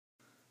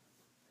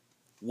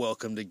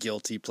Welcome to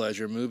Guilty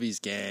Pleasure Movies,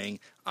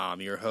 gang.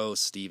 I'm your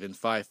host, Stephen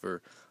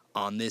Pfeiffer.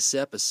 On this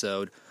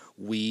episode,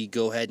 we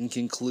go ahead and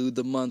conclude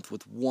the month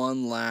with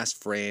one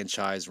last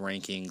franchise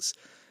rankings.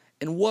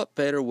 And what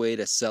better way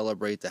to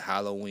celebrate the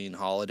Halloween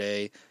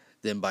holiday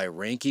than by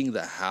ranking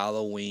the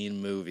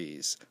Halloween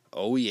movies?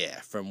 Oh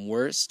yeah, from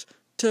worst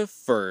to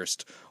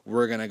first,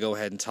 we're gonna go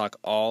ahead and talk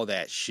all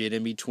that shit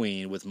in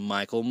between with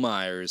Michael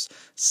Myers,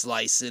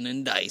 slicing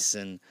and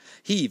dicing.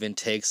 He even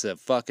takes a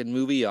fucking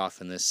movie off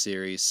in this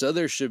series, so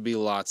there should be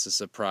lots of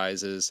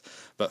surprises.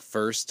 But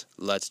first,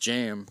 let's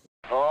jam.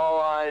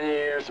 All I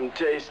need are some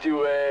tasty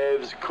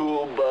waves,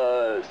 cool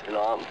buzz, and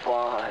I'm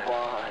fine.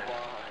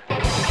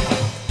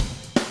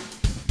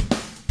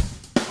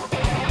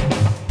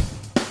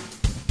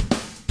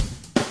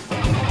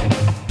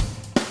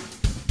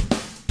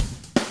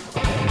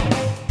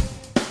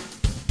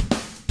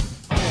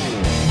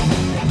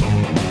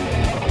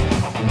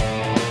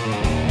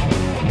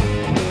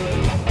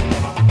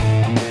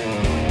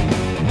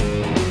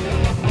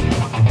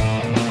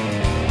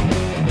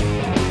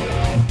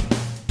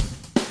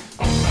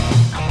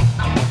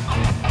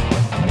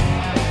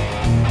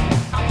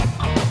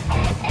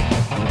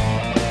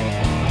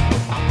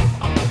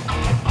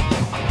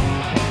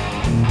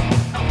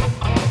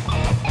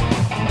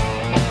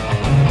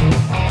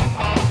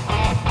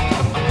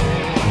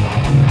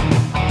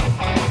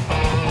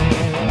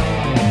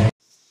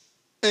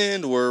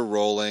 And we're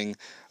rolling.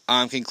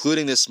 I'm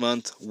concluding this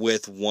month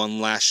with one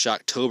last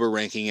Shocktober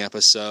ranking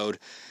episode.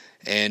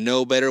 And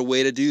no better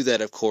way to do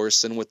that, of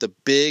course, than with the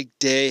big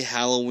day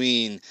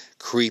Halloween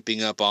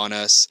creeping up on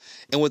us.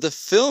 And with a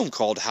film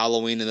called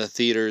Halloween in the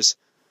theaters,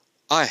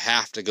 I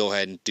have to go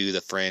ahead and do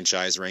the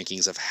franchise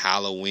rankings of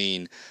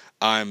Halloween.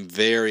 I'm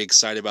very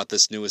excited about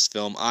this newest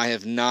film. I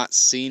have not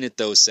seen it,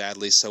 though,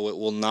 sadly, so it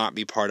will not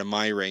be part of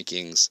my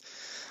rankings.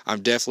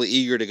 I'm definitely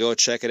eager to go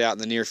check it out in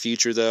the near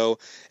future, though.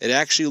 It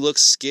actually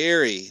looks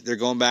scary. They're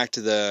going back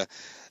to the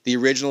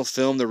original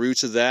film, the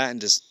roots of that, and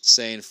just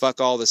saying,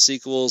 fuck all the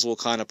sequels. We'll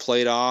kind of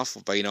play it off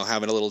by,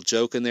 having a little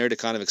joke in there to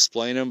kind of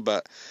explain them.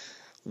 But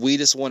we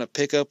just want to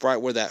pick up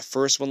right where that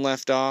first one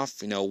left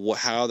off.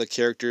 How the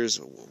characters,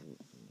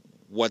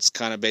 what's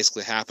kind of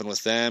basically happened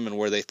with them and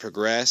where they've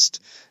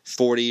progressed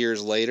 40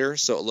 years later.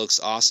 So it looks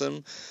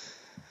awesome.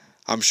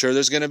 I'm sure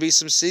there's going to be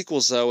some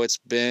sequels, though. It's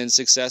been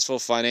successful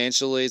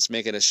financially. It's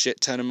making a shit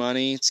ton of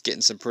money. It's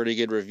getting some pretty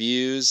good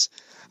reviews.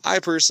 I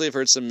personally have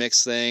heard some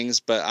mixed things,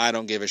 but I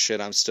don't give a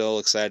shit. I'm still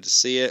excited to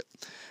see it.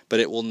 But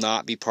it will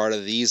not be part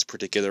of these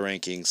particular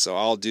rankings. So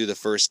I'll do the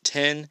first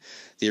 10,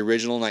 the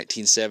original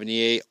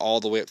 1978, all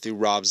the way up through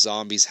Rob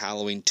Zombie's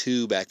Halloween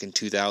 2 back in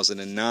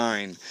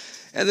 2009.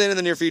 And then in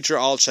the near future,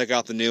 I'll check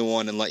out the new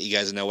one and let you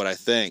guys know what I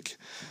think.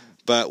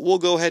 But we'll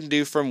go ahead and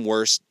do from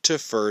worst to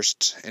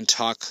first and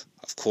talk,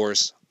 of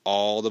course,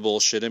 all the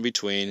bullshit in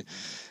between.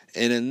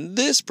 And in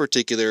this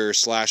particular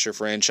slasher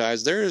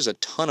franchise, there is a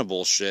ton of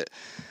bullshit.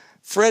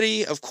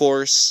 Freddy, of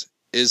course,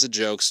 is a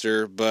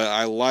jokester, but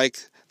I like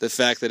the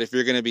fact that if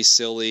you're going to be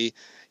silly,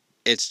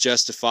 it's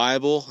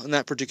justifiable in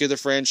that particular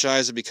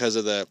franchise because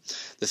of the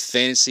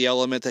fantasy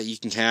element that you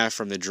can have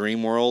from the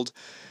dream world.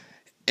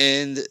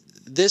 And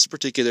this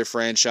particular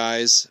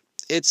franchise,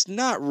 it's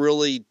not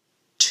really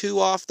too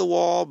off the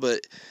wall,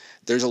 but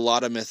there's a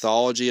lot of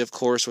mythology, of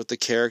course, with the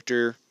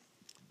character,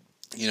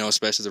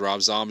 especially the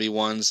Rob Zombie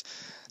ones.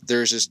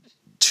 There's just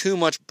too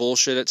much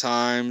bullshit at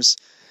times.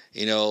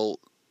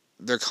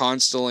 They're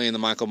constantly in the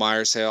Michael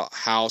Myers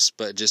house,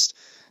 but just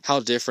how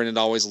different it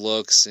always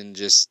looks, and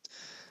just,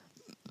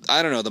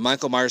 I don't know, the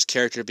Michael Myers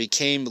character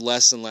became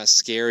less and less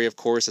scary, of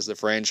course, as the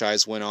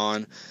franchise went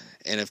on,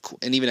 and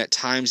even at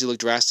times he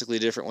looked drastically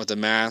different with the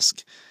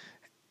mask.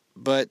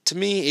 But to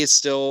me, it's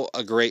still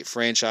a great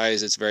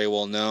franchise. It's very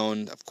well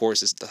known. Of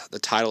course, it's the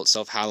title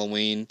itself,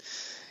 Halloween.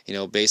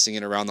 Basing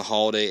it around the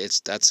holiday.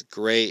 That's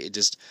great.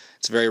 It's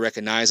very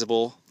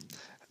recognizable.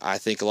 I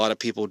think a lot of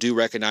people do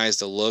recognize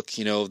the look.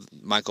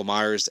 Michael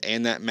Myers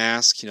and that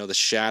mask. The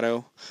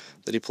shadow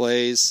that he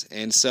plays.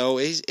 And so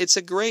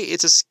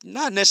it's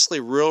not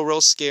necessarily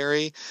real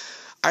scary.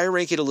 I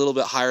rank it a little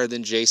bit higher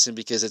than Jason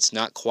because it's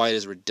not quite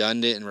as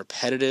redundant and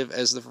repetitive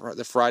as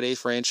the Friday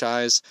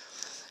franchise.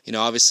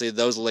 Obviously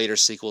those later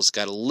sequels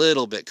got a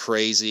little bit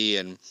crazy,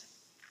 and,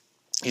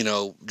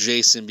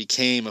 Jason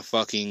became a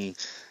fucking,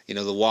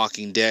 The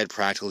Walking Dead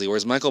practically,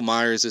 whereas Michael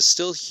Myers is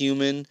still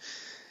human.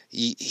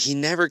 He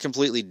never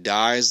completely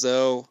dies,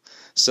 though,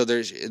 so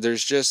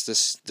there's just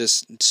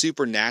this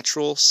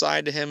supernatural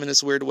side to him in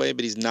this weird way,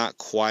 but he's not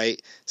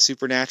quite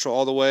supernatural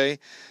all the way.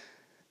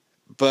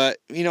 But,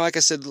 like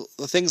I said,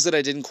 the things that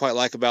I didn't quite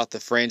like about the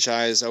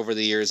franchise over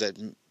the years that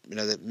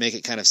make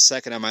it kind of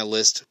second on my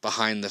list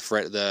behind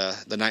the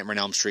Nightmare on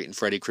Elm Street and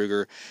Freddy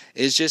Krueger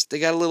is just they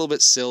got a little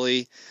bit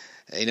silly.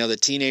 The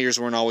teenagers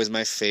weren't always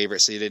my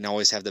favorite, so you didn't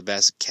always have the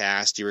best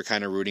cast. You were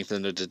kind of rooting for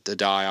them to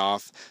die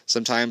off.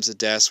 Sometimes the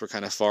deaths were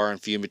kind of far and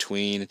few in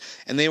between,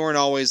 and they weren't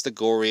always the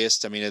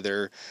goriest.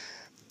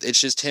 It's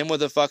just him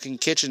with a fucking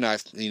kitchen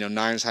knife,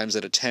 9 times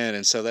out of 10,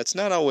 and so that's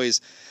not always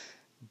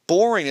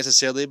boring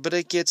necessarily, but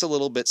it gets a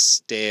little bit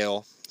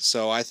stale.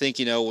 So I think,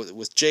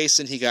 with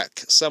Jason, he got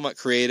somewhat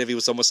creative. He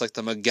was almost like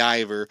the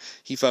MacGyver.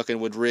 He fucking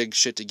would rig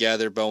shit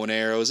together, bow and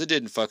arrows. It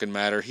didn't fucking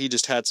matter. He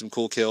just had some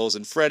cool kills.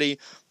 And Freddy,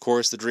 of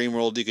course, the dream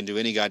world, you can do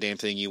any goddamn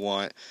thing you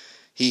want.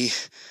 He,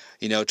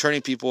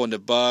 turning people into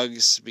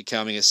bugs,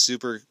 becoming a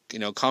super,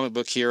 comic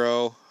book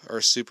hero or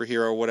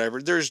superhero or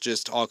whatever. There's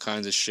just all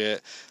kinds of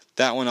shit.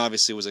 That one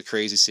obviously was a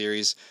crazy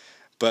series.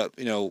 But,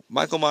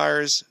 Michael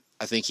Myers,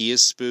 I think he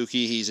is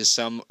spooky. He's just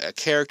a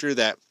character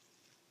that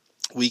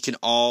we can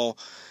all,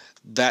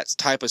 that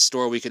type of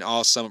story we can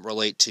all somewhat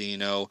relate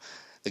to,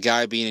 the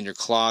guy being in your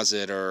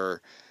closet,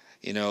 or,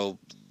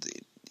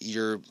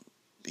 you're,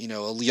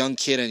 a young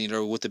kid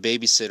and, with the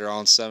babysitter,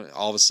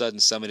 all of a sudden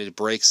somebody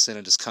breaks in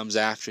and just comes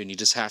after you, and you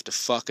just have to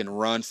fucking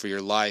run for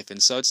your life.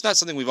 And so it's not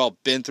something we've all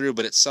been through,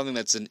 but it's something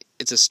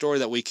it's a story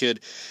that we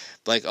could,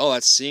 like, oh,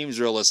 that seems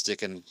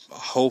realistic, and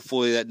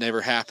hopefully that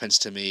never happens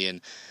to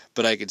me,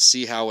 but I could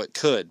see how it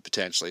could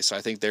potentially. So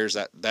I think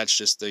that's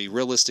just the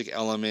realistic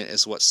element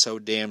is what's so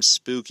damn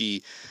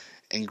spooky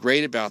and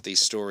great about these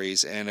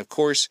stories. And of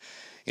course,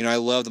 I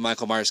love the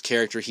Michael Myers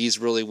character. He's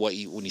really when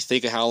you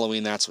think of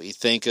Halloween, that's what you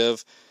think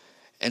of.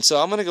 And so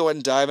I'm going to go ahead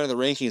and dive into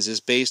the rankings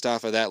just based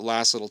off of that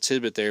last little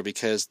tidbit there,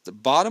 because the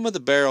bottom of the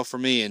barrel for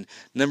me, and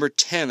number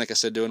 10, like I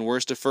said, doing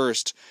worst to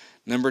first,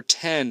 number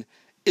 10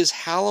 is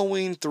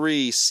Halloween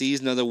 3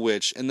 Season of the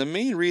Witch. And the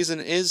main reason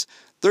is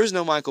there's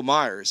no Michael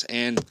Myers.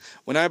 And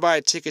when I buy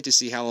a ticket to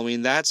see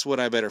Halloween, that's what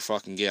I better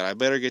fucking get. I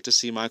better get to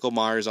see Michael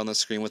Myers on the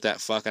screen with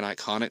that fucking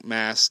iconic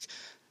mask,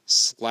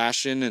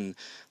 slashing and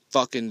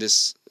fucking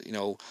just,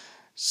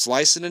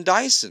 slicing and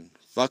dicing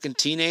fucking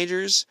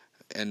teenagers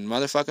and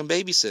motherfucking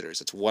babysitters.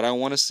 That's what I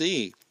want to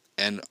see.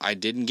 And I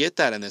didn't get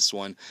that in this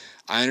one.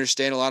 I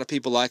understand a lot of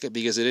people like it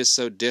because it is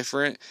so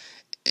different.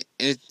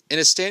 In a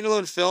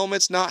standalone film,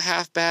 it's not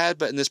half bad,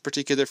 but in this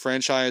particular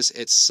franchise,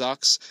 it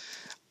sucks.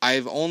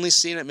 I've only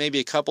seen it maybe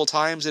a couple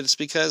times, and it's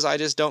because I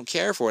just don't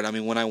care for it. I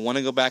mean, when I want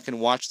to go back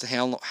and watch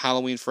the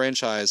Halloween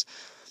franchise,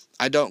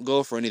 I don't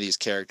go for any of these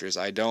characters.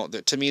 I don't.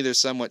 To me, they're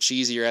somewhat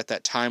cheesier at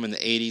that time in the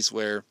 80s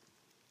where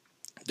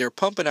they're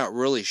pumping out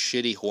really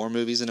shitty horror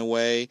movies in a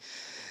way.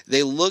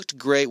 They looked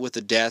great with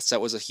the deaths.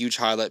 That was a huge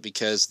highlight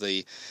because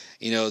the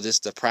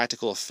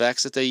practical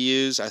effects that they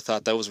used, I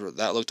thought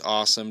that looked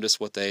awesome. Just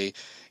what they,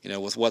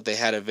 with what they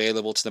had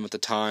available to them at the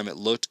time, it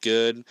looked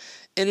good.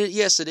 And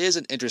yes, it is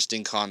an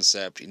interesting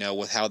concept,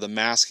 with how the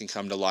mask can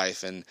come to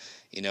life. And,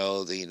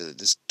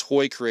 this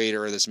toy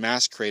creator or this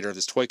mask creator,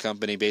 this toy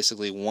company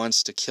basically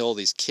wants to kill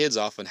these kids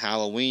off on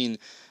Halloween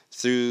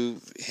through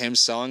him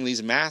selling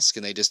these masks,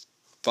 and they just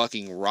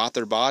fucking rot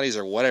their bodies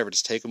or whatever,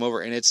 just take them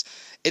over. And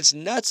it's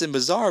nuts and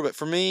bizarre, but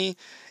for me,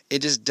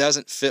 it just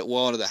doesn't fit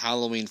well into the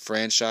Halloween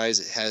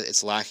franchise.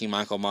 It's lacking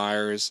Michael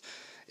Myers.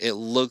 It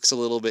looks a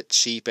little bit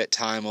cheap at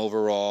time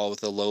overall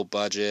with a low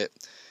budget.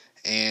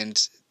 And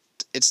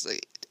it's,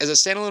 as a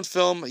standalone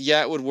film,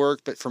 yeah, it would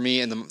work, but for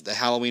me in the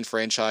Halloween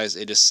franchise,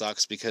 it just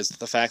sucks because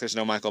the fact there's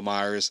no Michael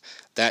Myers,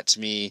 that to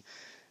me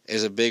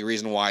is a big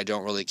reason why I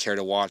don't really care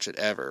to watch it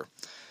ever.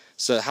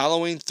 So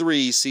Halloween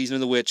 3 Season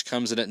of the Witch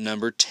comes in at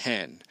number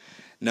 10.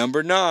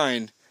 Number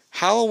 9,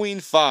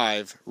 Halloween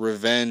 5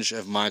 Revenge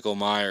of Michael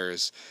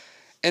Myers.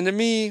 And to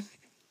me,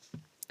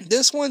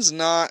 this one's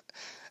not,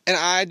 and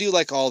I do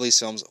like all these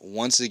films,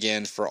 once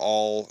again, for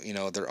all,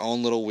 their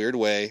own little weird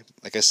way,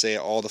 like I say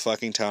all the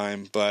fucking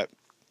time, but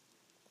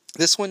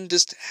this one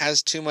just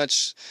has too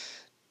much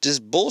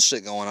just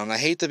bullshit going on. I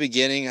hate the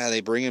beginning, how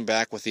they bring him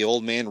back with the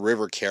old man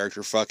River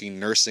character fucking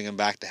nursing him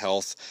back to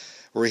health,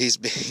 where he's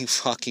being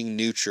fucking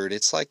neutered.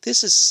 It's like,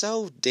 this is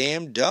so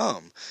damn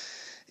dumb.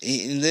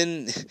 And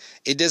then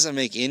it doesn't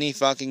make any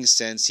fucking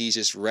sense. He's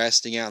just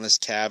resting out in this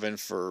cabin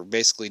for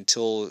basically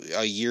until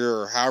a year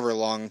or however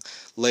long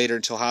later,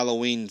 until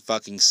Halloween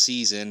fucking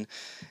season.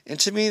 And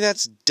to me,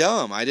 that's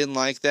dumb. I didn't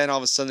like that. All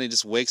of a sudden, he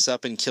just wakes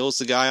up and kills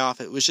the guy off.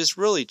 It was just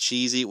really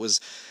cheesy.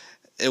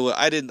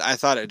 I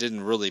thought it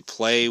didn't really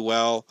play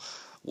well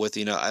with,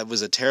 it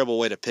was a terrible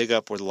way to pick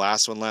up where the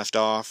last one left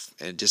off.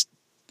 And it just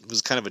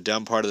was kind of a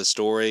dumb part of the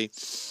story.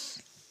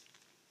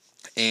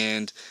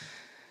 And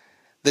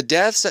the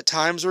deaths at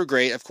times were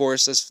great. Of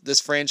course,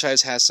 this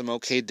franchise has some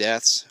okay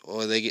deaths.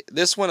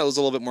 This one, it was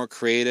a little bit more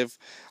creative.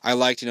 I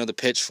liked, the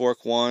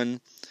pitchfork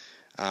one.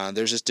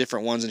 There's just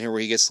different ones in here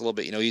where he gets a little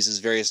bit, uses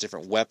various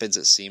different weapons,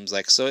 it seems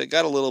like. So it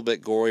got a little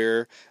bit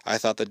gorier. I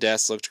thought the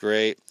deaths looked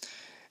great.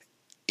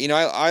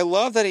 I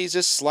love that he's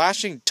just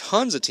slashing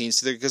tons of teens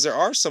together because there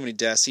are so many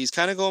deaths. He's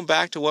kind of going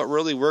back to what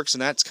really works,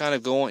 and that's kind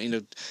of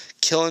going,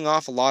 killing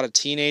off a lot of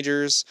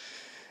teenagers.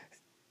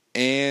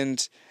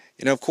 And,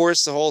 of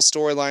course, the whole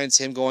storyline is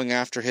him going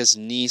after his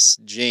niece,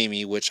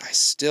 Jamie, which I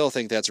still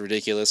think that's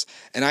ridiculous.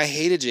 And I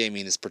hated Jamie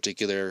in this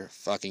particular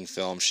fucking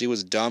film. She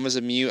was dumb as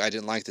a mute. I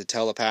didn't like the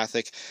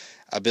telepathic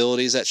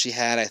abilities that she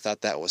had. I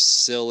thought that was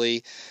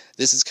silly.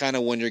 This is kind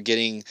of when you're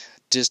getting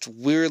just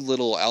weird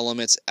little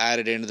elements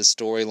added into the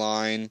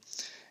storyline.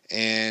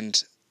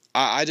 And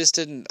I just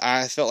didn't,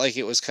 I felt like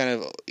it was kind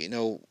of,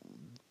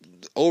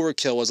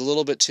 overkill, was a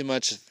little bit too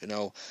much,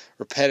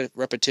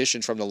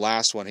 repetition from the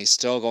last one. He's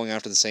still going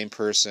after the same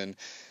person.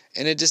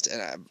 and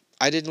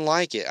I didn't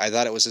like it. I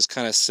thought it was just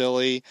kind of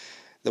silly,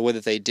 the way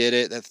that they did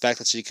it. The fact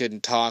that she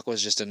couldn't talk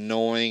was just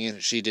annoying,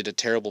 and she did a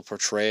terrible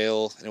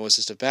portrayal, and it was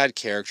just a bad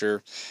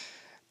character.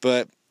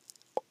 But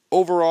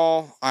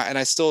overall,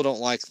 I still don't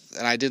like,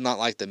 and I did not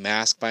like the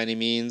mask by any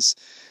means.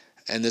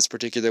 And this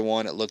particular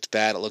one, it looked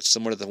bad. It looked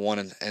similar to the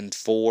 1 and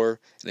 4,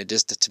 and it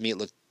just, to me, it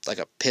looked like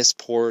a piss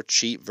poor,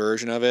 cheap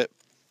version of it.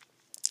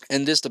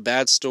 And just a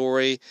bad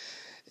story.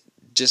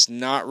 Just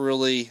not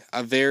really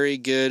a very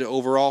good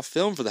overall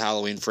film for the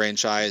Halloween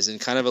franchise, and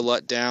kind of a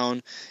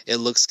letdown.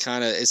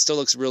 It still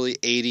looks really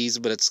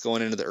 80s, but it's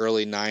going into the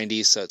early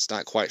 90s, so it's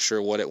not quite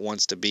sure what it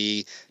wants to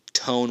be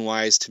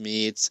tone-wise to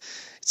me. It's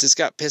just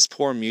got piss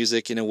poor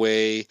music in a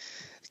way,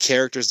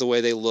 characters the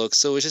way they look,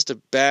 so it's just a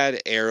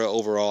bad era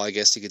overall, I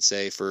guess you could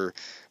say, for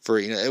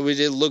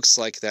it looks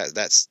like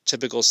that's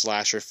typical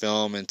slasher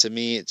film, and to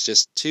me it's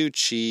just too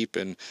cheap,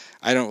 and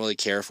I don't really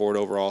care for it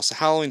overall. So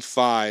Halloween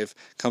 5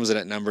 comes in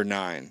at number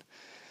 9.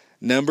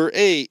 Number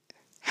 8,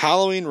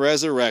 Halloween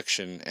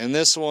Resurrection, and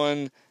this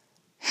one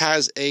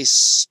has a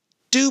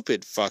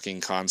stupid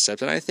fucking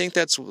concept, and I think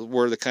that's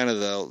where a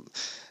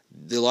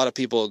lot of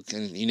people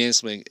can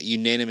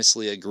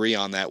unanimously agree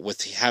on that,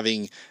 with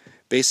having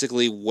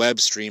basically web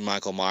stream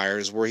Michael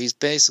Myers, where he's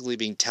basically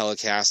being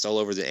telecast all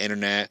over the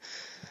internet.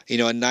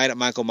 A Night at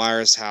Michael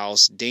Myers'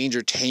 House.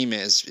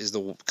 Dangertainment is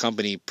the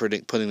company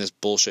putting this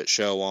bullshit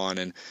show on,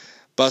 and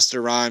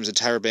Busta Rhymes and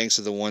Tyra Banks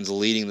are the ones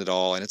leading it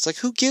all, and it's like,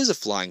 who gives a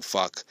flying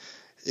fuck?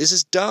 This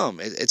is dumb.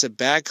 It's a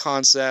bad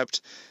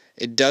concept.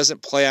 It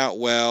doesn't play out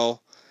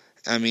well.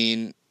 I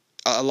mean,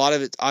 a lot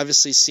of it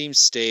obviously seems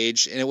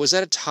staged, and it was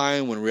at a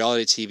time when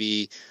reality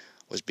TV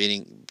was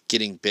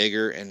getting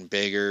bigger and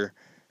bigger,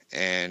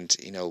 and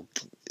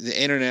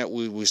the internet,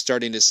 we were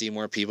starting to see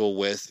more people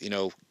with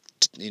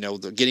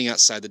getting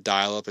outside the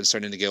dial-up and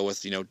starting to go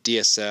with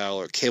DSL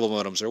or cable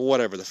modems or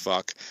whatever the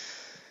fuck.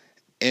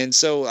 And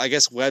so I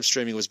guess web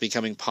streaming was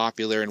becoming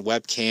popular, and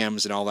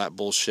webcams and all that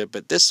bullshit.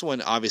 But this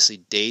one obviously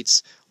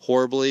dates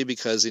horribly,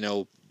 because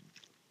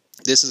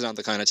this is not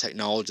the kind of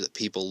technology that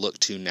people look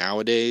to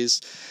nowadays.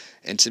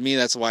 And to me,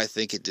 that's why I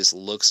think it just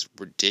looks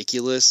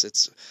ridiculous.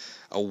 It's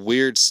a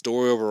weird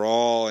story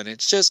overall, and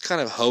it's just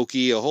kind of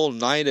hokey. A whole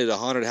night at a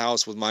haunted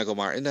house with Michael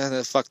Myers.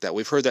 And fuck that.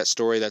 We've heard that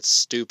story. That's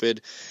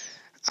stupid.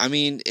 I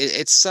mean,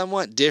 it's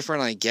somewhat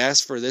different, I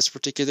guess, for this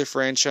particular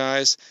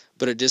franchise,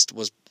 but it just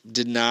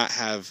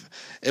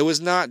it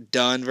was not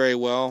done very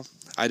well.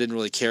 I didn't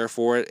really care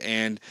for it,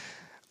 and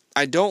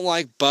I don't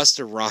like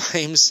Busta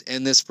Rhymes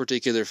in this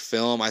particular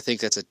film. I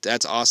think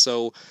that's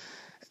also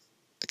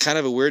kind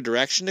of a weird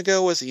direction to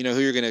go with, who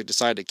you're going to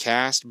decide to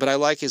cast, but I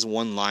like his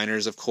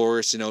one-liners, of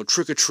course,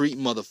 trick or treat,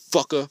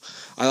 motherfucker.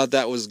 I thought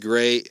that was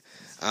great,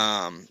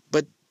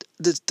 but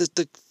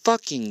the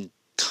fucking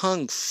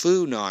kung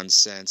fu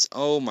nonsense,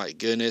 oh my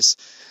goodness.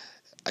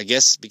 I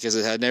guess because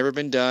it had never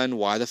been done,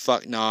 why the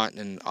fuck not?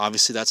 And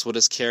obviously that's what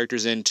his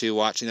character's into,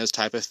 watching those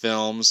type of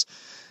films.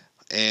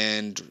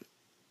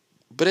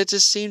 But it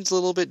just seems a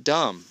little bit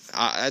dumb.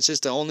 That's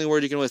just the only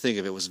word you can really think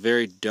of. It was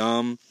very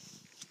dumb.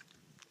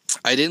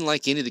 I didn't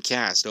like any of the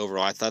cast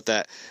overall. I thought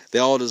that they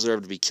all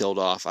deserved to be killed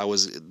off.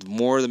 The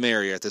more the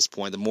merrier at this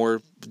point. The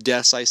more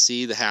deaths I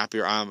see, the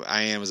happier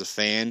I am as a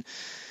fan.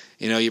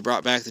 You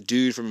brought back the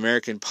dude from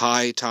American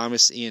Pie,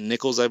 Thomas Ian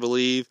Nichols, I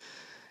believe.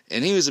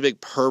 And he was a big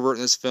pervert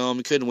in this film.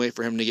 You couldn't wait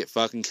for him to get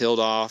fucking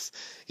killed off.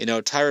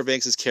 Tyra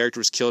Banks'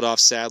 character was killed off,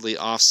 sadly,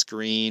 off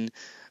screen.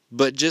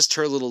 But just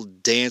her little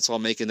dance while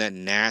making that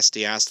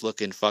nasty-ass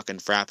looking fucking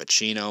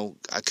frappuccino,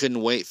 I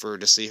couldn't wait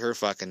to see her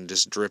fucking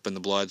just dripping the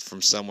blood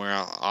from somewhere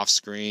off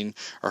screen,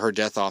 or her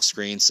death off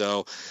screen.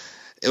 So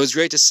it was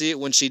great to see it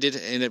when she did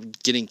end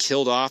up getting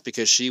killed off,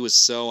 because she was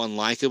so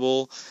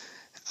unlikable.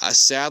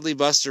 Sadly,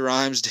 Busta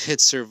Rhymes did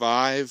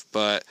survive,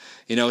 but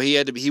he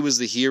was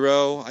the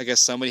hero. I guess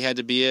somebody had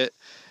to be it.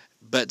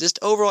 But just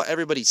overall,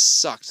 everybody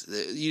sucked.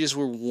 You just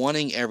were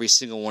wanting every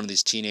single one of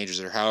these teenagers,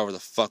 or however the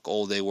fuck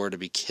old they were, to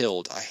be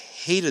killed. I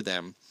hated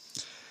them.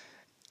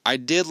 I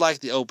did like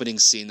the opening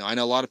scene, though. I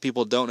know a lot of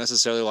people don't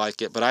necessarily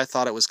like it, but I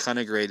thought it was kind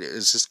of great. It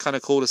was just kind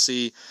of cool to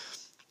see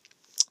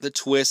the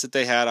twist that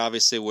they had,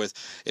 obviously, with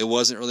it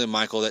wasn't really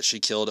Michael that she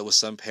killed. It was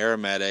some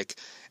paramedic.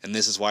 And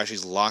this is why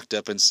she's locked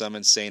up in some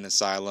insane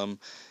asylum,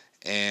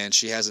 and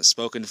she hasn't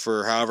spoken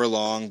for however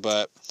long,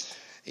 but,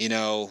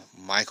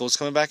 Michael's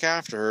coming back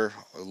after her,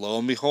 lo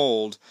and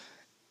behold,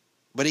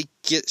 but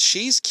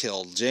she's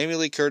killed. Jamie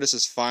Lee Curtis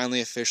is finally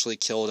officially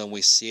killed, and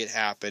we see it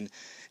happen,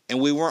 and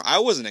I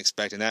wasn't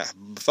expecting that.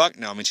 Fuck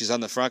no. I mean, she's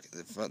on the front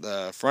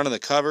of the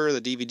cover,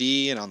 the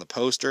DVD, and on the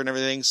poster and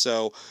everything,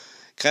 so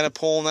kind of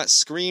pulling that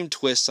Scream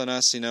twist on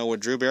us, where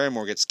Drew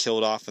Barrymore gets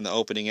killed off in the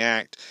opening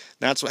act.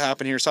 And that's what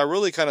happened here. So I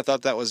really kind of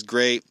thought that was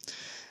great.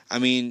 I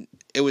mean,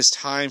 it was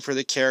time for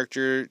the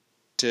character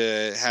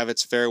to have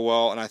its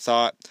farewell, and I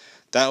thought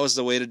that was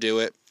the way to do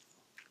it.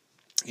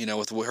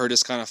 With her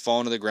just kind of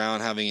falling to the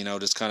ground, having,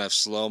 just kind of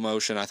slow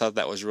motion. I thought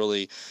that was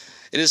really,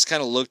 it just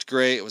kind of looked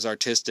great. It was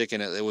artistic,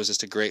 and it was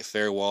just a great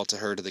farewell to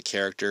her, to the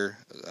character.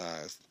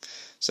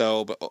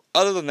 So, but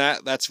other than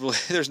that, that's really,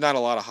 there's not a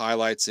lot of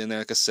highlights in there.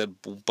 Like I said,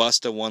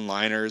 busta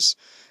one-liners.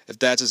 If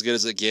that's as good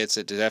as it gets,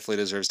 it definitely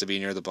deserves to be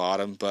near the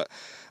bottom. But,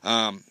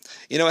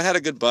 it had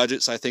a good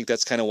budget, so I think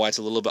that's kind of why it's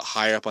a little bit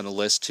higher up on the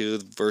list, too,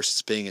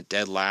 versus being a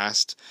dead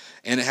last.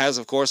 And it has,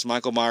 of course,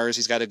 Michael Myers.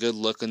 He's got a good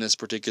look in this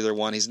particular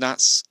one. He's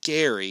not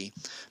scary,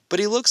 but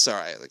he looks all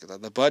right. Like,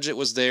 the budget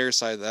was there,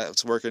 so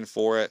that's working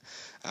for it.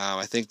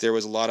 I think there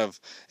was a lot of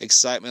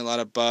excitement, a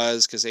lot of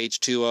buzz, because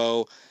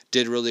H2O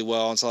did really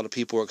well, and so a lot of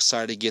people were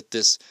excited to get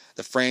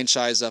the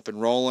franchise up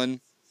and rolling.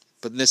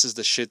 But this is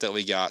the shit that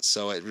we got,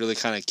 so it really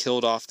kind of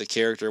killed off the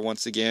character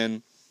once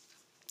again.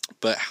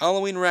 But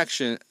Halloween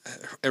Resurrection,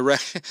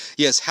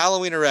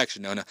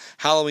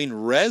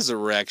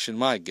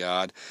 my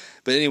God.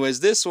 But anyways,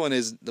 this one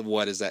is,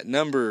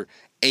 number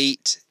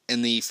 8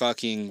 in the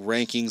fucking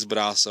rankings, but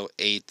also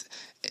the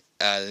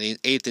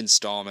 8th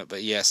installment.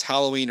 But yes,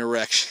 Halloween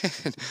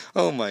Erection.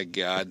 Oh my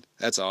God,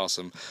 that's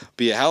awesome.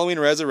 But yeah, Halloween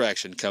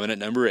Resurrection coming at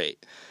number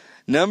 8.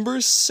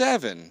 Number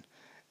 7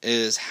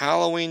 is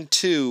Halloween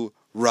 2,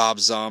 Rob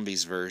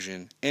Zombie's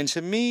version. And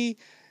to me,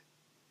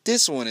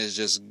 this one is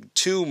just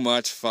too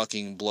much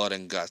fucking blood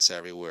and guts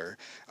everywhere.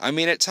 I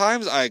mean, at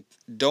times I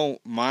don't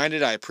mind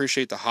it. I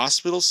appreciate the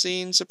hospital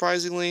scene,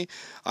 surprisingly.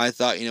 I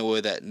thought,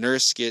 where that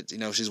nurse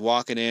she's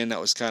walking in, that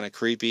was kind of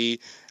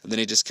creepy. And then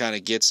he just kind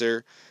of gets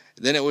her.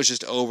 Then it was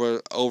just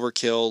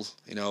overkill,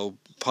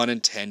 pun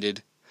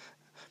intended.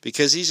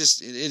 Because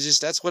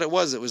that's what it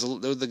was. It was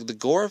the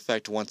gore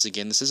effect once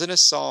again. This isn't a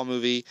Saw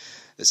movie.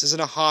 This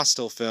isn't a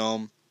Hostel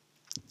film.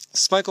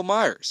 It's Michael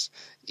Myers.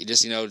 You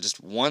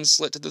just one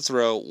slit to the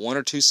throat, 1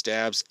 or 2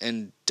 stabs,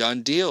 and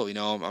done deal.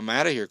 I'm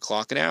out of here,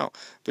 clocking out.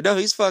 But no,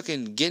 he's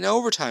fucking getting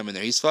overtime in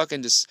there. He's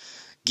fucking just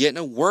getting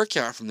a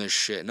workout from this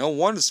shit. No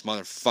wonder this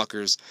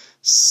motherfucker's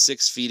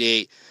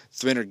 6'8",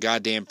 300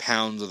 goddamn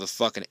pounds of a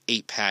fucking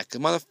 8-pack. The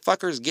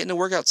motherfucker's getting a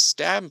workout,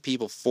 stabbing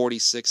people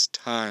 46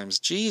 times.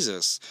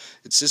 Jesus,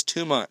 it's just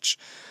too much.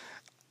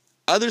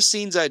 Other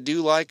scenes I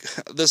do like,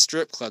 the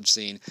strip club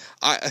scene.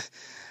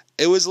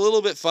 It was a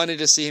little bit funny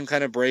to see him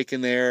kind of break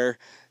in there.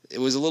 It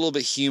was a little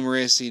bit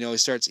humorous. He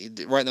starts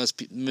right in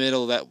the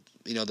middle of that,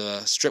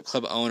 the strip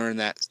club owner and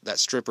that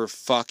stripper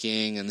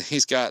fucking, and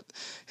he's got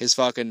his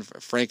fucking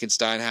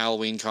Frankenstein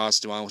Halloween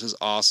costume on, which is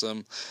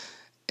awesome.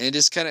 And it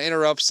just kind of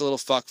interrupts the little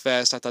fuck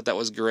fest. I thought that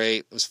was great.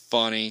 It was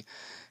funny.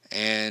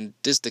 And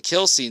just the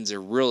kill scenes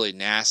are really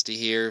nasty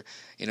here.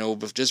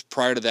 But just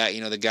prior to that,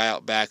 the guy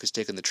out back who's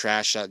taking the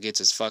trash out gets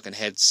his fucking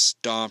head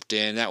stomped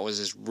in. That was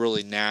just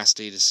really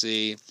nasty to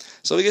see.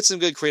 So we get some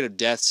good creative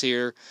deaths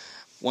here.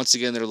 Once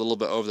again, they're a little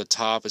bit over the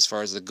top as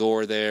far as the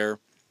gore there.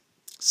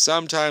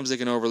 Sometimes they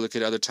can overlook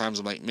it. Other times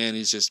I'm like, man,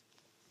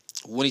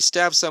 when he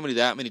stabs somebody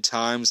that many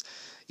times,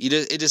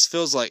 it just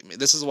feels like,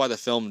 this is why the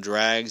film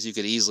drags. You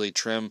could easily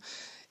trim,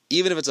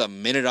 even if it's a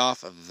minute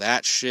off of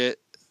that shit,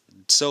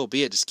 so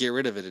be it. Just get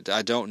rid of it.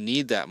 I don't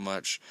need that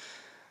much.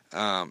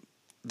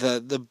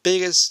 The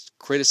biggest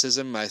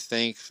criticism I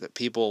think that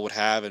people would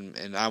have,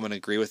 and I'm going to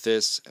agree with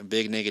this, and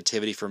big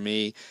negativity for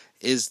me,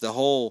 is the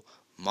whole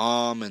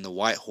mom and the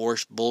white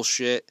horse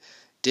bullshit.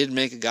 Didn't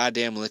make a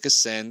goddamn lick of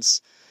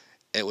sense.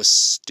 It was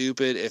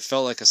stupid. It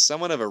felt like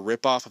somewhat of a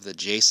ripoff of the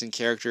Jason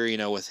character,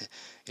 with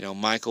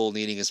Michael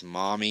needing his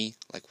mommy.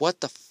 Like,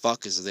 what the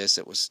fuck is this?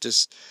 It was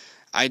just,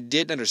 I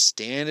didn't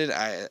understand it.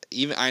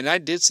 I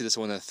did see this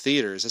one in the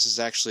theaters. This is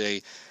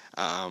actually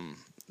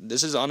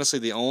this is honestly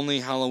the only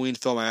Halloween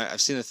film I've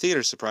seen in the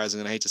theater,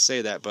 surprisingly, and I hate to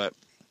say that, but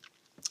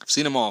I've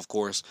seen them all, of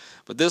course.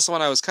 But this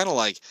one I was kind of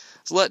like,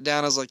 let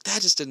down. I was like,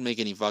 that just didn't make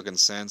any fucking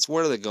sense.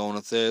 Where are they going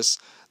with this?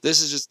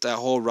 This is just that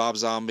whole Rob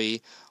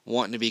Zombie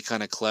wanting to be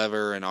kind of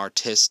clever and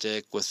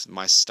artistic with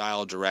my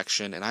style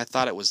direction, and I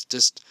thought it was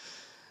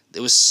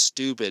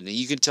stupid. And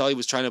you could tell he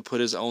was trying to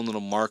put his own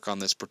little mark on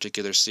this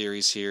particular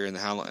series here in the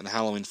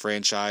Halloween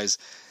franchise.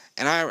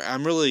 And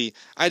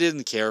I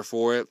didn't care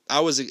for it. I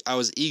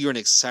was eager and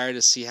excited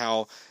to see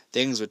how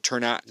things would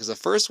turn out, because the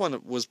first one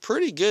was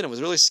pretty good. It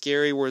was really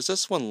scary, whereas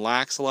this one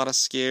lacks a lot of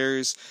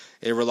scares.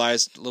 It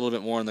relies a little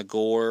bit more on the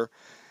gore,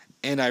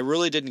 and I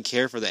really didn't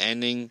care for the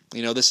ending.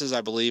 This is,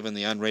 I believe, in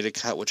the unrated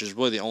cut, which is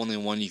really the only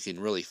one you can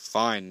really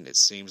find, it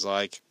seems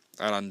like,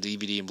 out on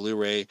DVD and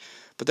Blu-ray.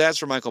 But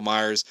that's where Michael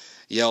Myers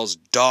yells,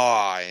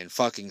 "Die!" and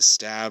fucking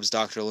stabs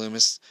Dr.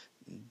 Loomis.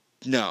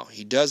 No,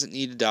 he doesn't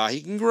need to die.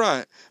 He can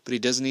grunt, but he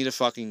doesn't need he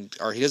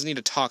doesn't need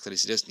to talk. He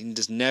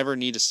just never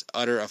need to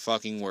utter a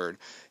fucking word.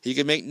 He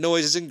can make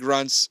noises and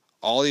grunts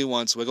all he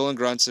wants. Wiggle and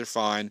grunts are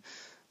fine,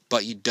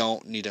 but you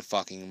don't need to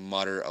fucking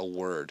mutter a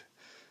word.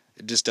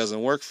 It just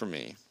doesn't work for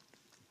me.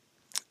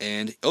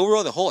 And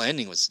overall, the whole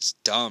ending was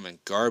just dumb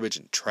and garbage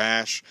and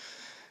trash.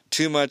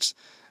 Too much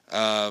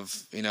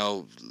of,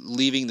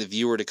 leaving the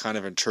viewer to kind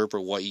of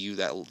interpret what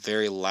that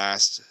very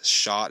last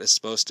shot is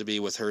supposed to be,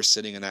 with her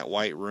sitting in that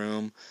white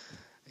room,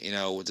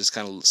 just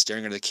kind of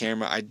staring at the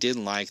camera. I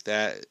didn't like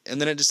that.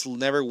 And then it just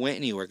never went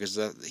anywhere, because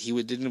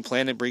he didn't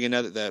plan to bring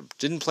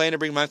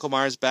Michael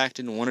Myers back,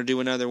 didn't want to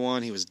do another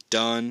one. He was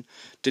done.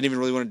 Didn't even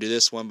really want to do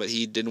this one, but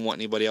he didn't want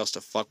anybody else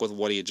to fuck with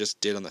what he had just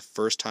did on the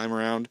first time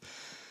around.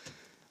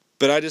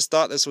 But I just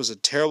thought this was a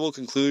terrible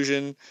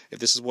conclusion, if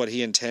this is what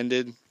he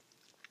intended.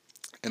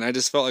 And I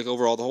just felt like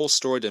overall the whole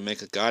story didn't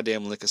make a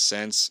goddamn lick of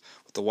sense.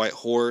 With the white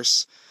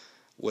horse,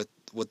 with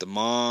the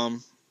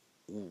mom,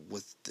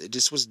 it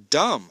just was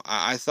dumb.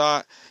 I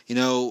thought,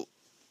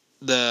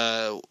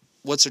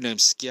 what's her name,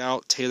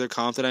 Scout Taylor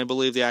Compton, I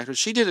believe, the actress,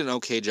 she did an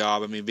okay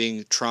job. I mean,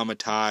 being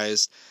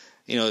traumatized,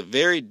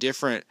 very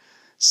different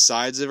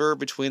sides of her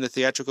between the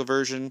theatrical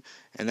version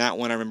and that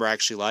one. I remember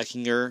actually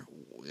liking her.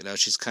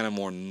 She's kind of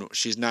more,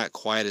 she's not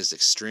quite as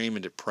extreme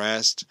and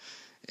depressed,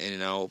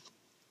 and I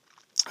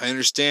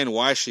understand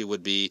why she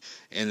would be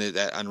in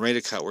that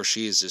unrated cut where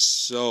she is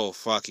just so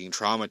fucking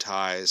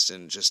traumatized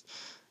and just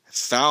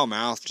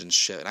foul-mouthed and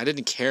shit. And I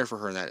didn't care for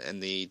her in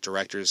the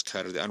director's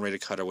cut or the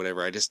unrated cut or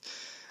whatever. I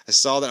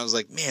saw that, I was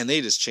like, man,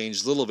 they just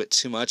changed a little bit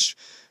too much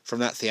from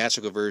that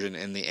theatrical version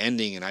and the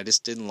ending, and I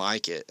just didn't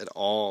like it at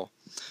all.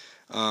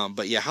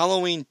 But yeah,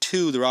 Halloween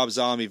 2, the Rob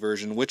Zombie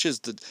version, which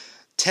is the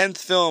 10th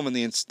film in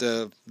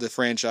the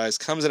franchise,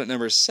 comes in at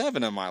number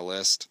 7 on my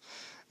list.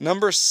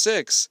 Number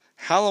 6,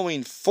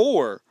 Halloween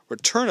 4,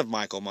 Return of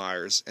Michael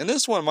Myers. And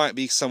this one might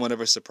be somewhat of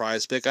a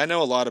surprise pick. I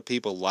know a lot of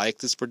people like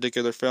this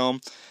particular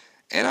film,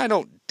 and I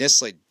don't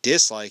necessarily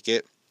dislike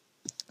it,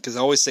 because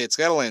I always say it's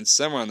got to land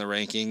somewhere on the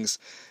rankings.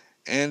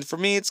 And for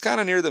me, it's kind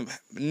of near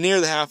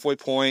the halfway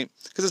point,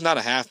 because it's not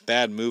a half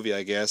bad movie,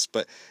 I guess,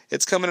 but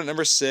it's coming at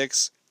number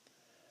 6.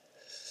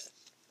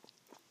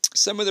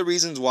 Some of the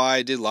reasons why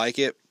I did like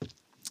it,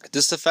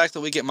 just the fact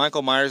that we get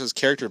Michael Myers'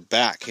 character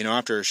back,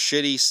 after a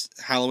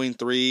shitty Halloween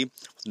 3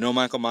 with no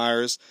Michael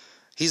Myers,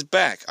 he's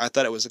back. I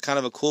thought it was kind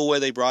of a cool way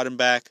they brought him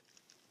back.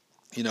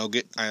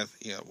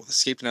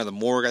 Escaped out of the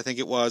morgue, I think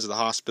it was, or the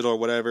hospital or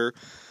whatever.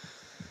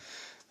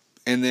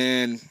 And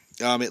then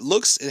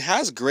it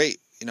has great,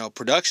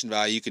 production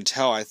value. You can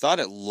tell. I thought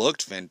it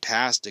looked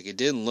fantastic. It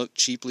didn't look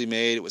cheaply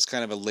made. It was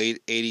kind of a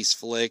late 80s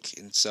flick,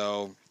 and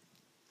so,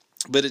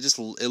 but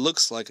it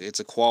looks like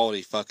it's a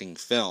quality fucking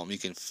film. You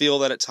can feel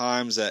that at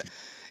times that,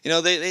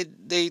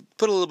 they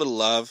put a little bit of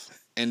love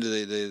into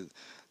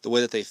the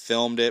way that they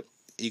filmed it.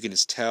 You can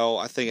just tell.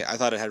 I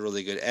thought it had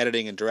really good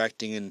editing and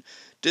directing, and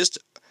just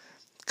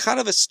kind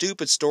of a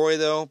stupid story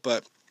though,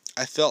 but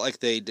I felt like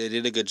they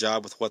did a good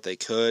job with what they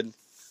could.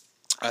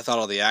 I thought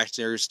all the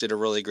actors did a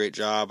really great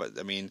job.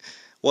 I mean,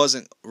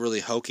 wasn't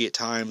really hokey at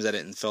times. I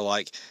didn't feel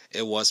like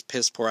it was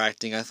piss poor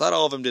acting. I thought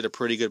all of them did a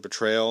pretty good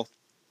portrayal.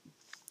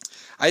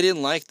 I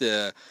didn't like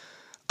the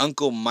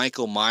Uncle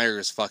Michael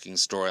Myers fucking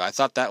story. I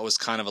thought that was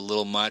kind of a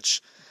little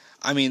much.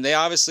 I mean, they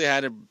obviously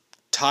had to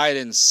tie it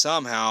in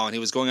somehow, and he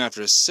was going after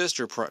his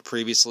sister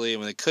previously,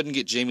 and they couldn't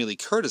get Jamie Lee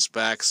Curtis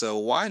back, so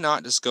why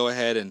not just go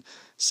ahead and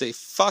say,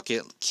 fuck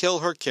it, kill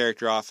her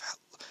character off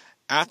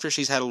after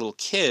she's had a little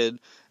kid,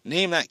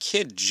 name that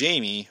kid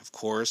Jamie, of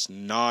course,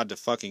 nod to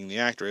fucking the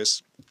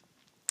actress,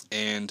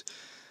 and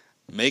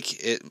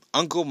make it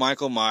Uncle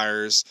Michael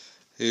Myers,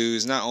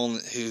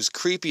 who's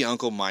creepy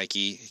Uncle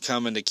Mikey,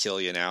 coming to kill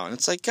you now. And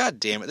it's like, god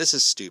damn it, this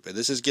is stupid.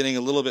 This is getting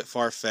a little bit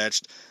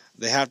far-fetched.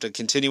 They have to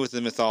continue with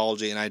the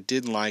mythology, and I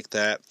didn't like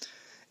that.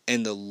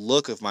 And the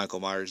look of Michael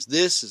Myers,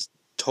 this is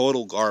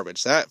total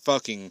garbage. That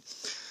fucking,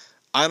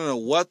 I don't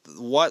know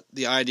what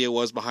the idea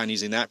was behind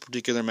using that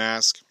particular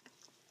mask.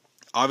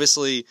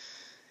 Obviously,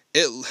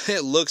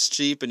 it looks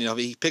cheap, and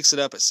he picks it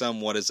up at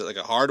some, what is it, like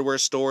a hardware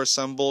store or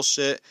some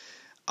bullshit.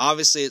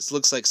 Obviously, it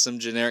looks like some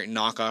generic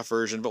knockoff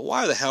version, but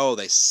why the hell are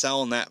they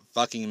selling that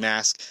fucking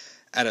mask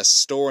at a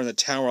store in the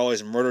town where all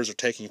these murders are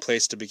taking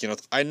place to begin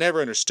with? I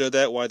never understood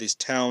that, why these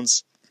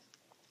towns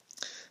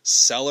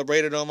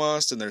celebrate it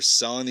almost, and they're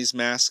selling these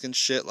masks and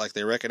shit like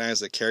they recognize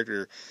the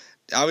character,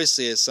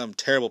 obviously as some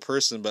terrible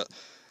person, but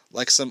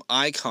like some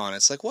icon.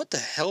 It's like, what the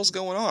hell's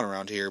going on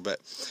around here? But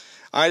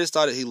I just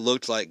thought he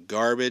looked like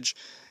garbage,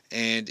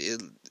 and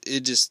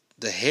it just,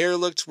 the hair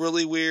looked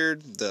really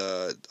weird.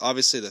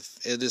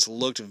 It just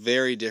looked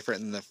very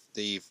different than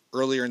the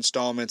earlier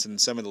installments and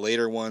some of the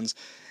later ones.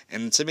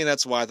 And to me,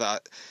 that's why I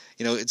thought,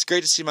 it's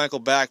great to see Michael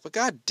back, but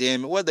god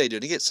damn it, what'd they do?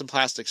 To get some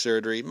plastic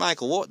surgery?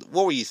 Michael, what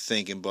were you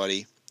thinking,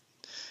 buddy?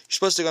 You're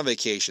supposed to go on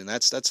vacation.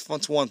 That's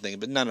one thing,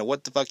 but no,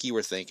 what the fuck you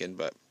were thinking?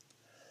 But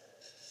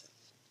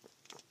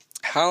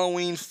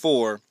Halloween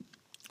 4,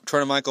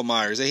 Return of Michael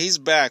Myers. He's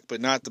back,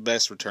 but not the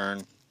best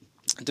return.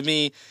 To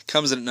me,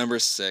 comes in at number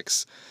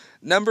 6.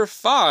 Number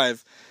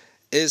 5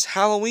 is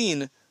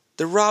Halloween,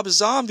 the Rob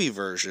Zombie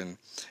version.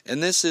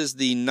 And this is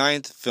the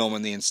 9th film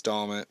in the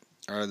installment,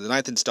 or the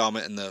 9th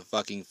installment in the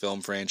fucking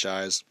film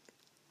franchise.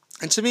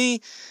 And to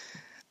me,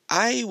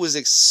 I was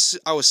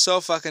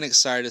so fucking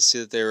excited to see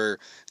that they were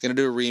going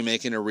to do a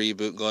remake and a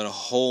reboot, go in a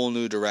whole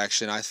new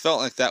direction. I felt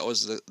like that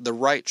was the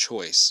right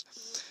choice.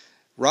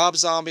 Rob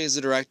Zombie is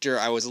the director.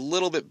 I was a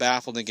little bit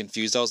baffled and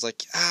confused. I was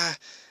like, I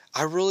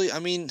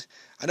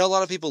know a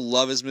lot of people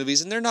love his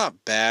movies, and they're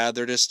not bad.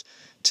 They're just,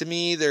 to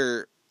me,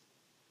 they're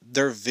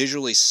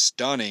visually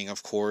stunning,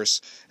 of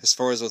course, as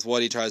far as with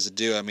what he tries to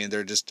do. I mean,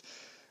 they're just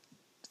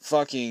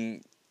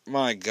fucking,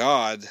 my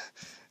God,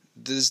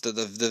 this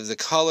the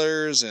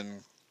colors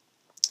and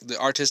the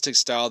artistic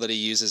style that he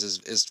uses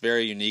is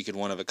very unique and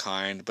one of a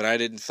kind, but I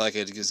didn't feel like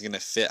it was going to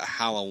fit a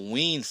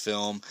Halloween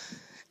film,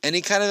 and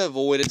he kind of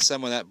avoided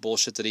some of that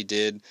bullshit that he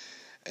did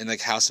in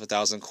like House of a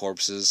Thousand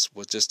Corpses,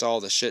 with just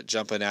all the shit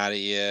jumping out at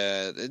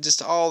you,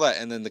 just all that,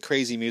 and then the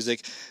crazy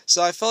music.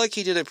 So I felt like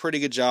he did a pretty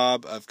good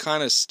job of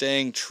kind of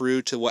staying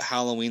true to what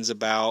Halloween's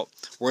about,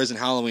 whereas in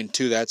Halloween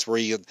 2, that's where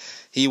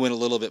he went a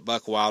little bit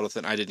buck wild with it,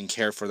 and I didn't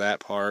care for that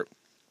part.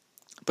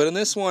 But in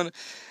this one,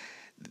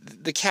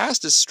 the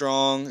cast is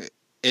strong.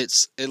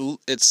 It's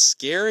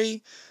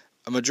scary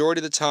a majority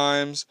of the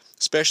times,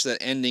 especially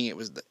that ending.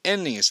 The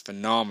ending is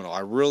phenomenal.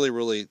 I really,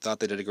 really thought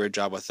they did a great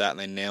job with that, and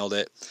they nailed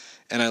it.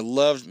 And I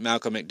loved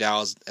Malcolm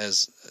McDowell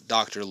as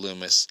Dr.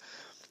 Loomis.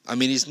 I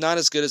mean, he's not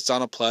as good as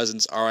Donald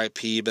Pleasance,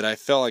 R.I.P., but I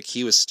felt like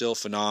he was still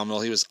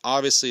phenomenal. He was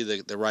obviously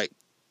the right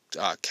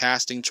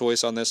casting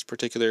choice on this for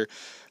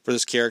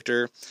this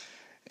character,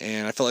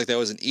 and I felt like that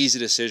was an easy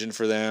decision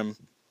for them.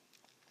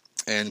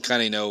 And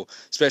kind of,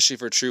 especially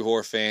for true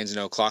horror fans,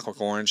 Clockwork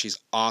Orange, he's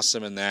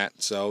awesome in that.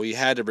 So you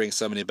had to bring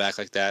somebody back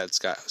like that. It's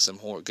got some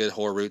good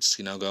horror roots,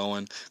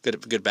 going,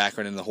 good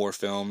background in the horror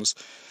films.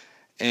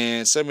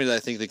 And somebody that I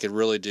think they could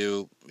really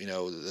do,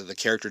 the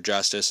character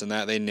justice, and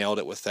that they nailed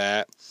it with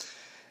that.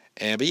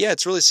 But yeah,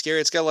 it's really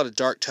scary. It's got a lot of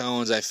dark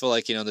tones. I feel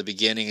like, in the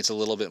beginning, it's a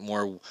little bit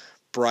more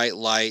bright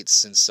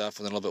lights and stuff,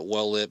 and a little bit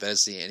well lit.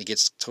 As it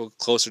gets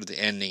closer to the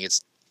ending,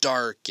 it's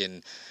dark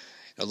and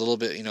a little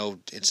bit,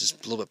 it's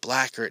just a little bit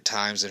blacker at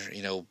times.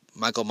 And,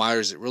 Michael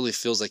Myers, it really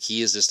feels like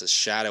he is just a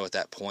shadow at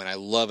that point. I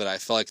love it. I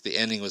felt like the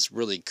ending was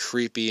really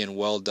creepy and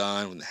well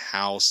done with the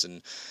house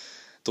and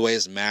the way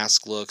his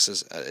mask looks.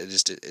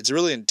 It's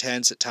really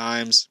intense at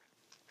times.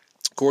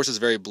 Of course, it's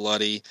very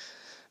bloody,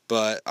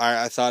 but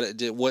I thought it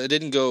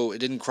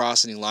didn't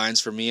cross any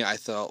lines for me. I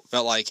felt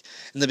like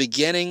in the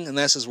beginning, and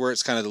this is where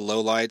it's kind of the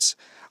lowlights,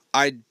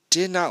 I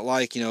did not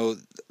like,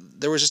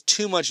 there was just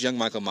too much young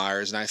Michael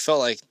Myers, and I felt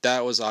like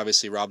that was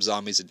obviously Rob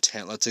Zombie's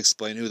intent. Let's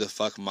explain who the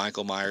fuck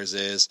Michael Myers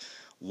is,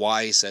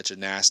 why he's such a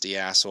nasty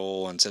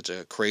asshole and such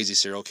a crazy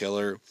serial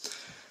killer.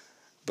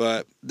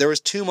 But there was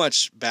too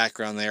much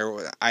background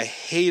there. I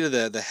hated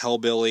the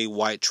hellbilly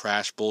white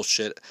trash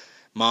bullshit.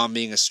 Mom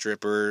being a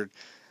stripper,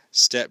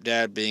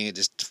 stepdad being a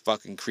just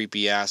fucking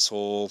creepy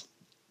asshole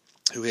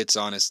who hits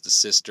on the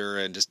sister,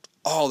 and just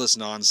all this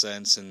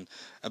nonsense, and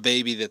a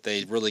baby that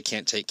they really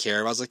can't take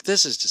care of. I was like,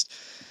 this is just,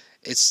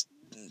 it's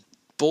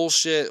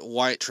bullshit,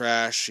 white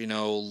trash,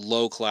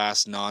 low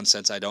class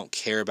nonsense. I don't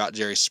care about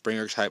Jerry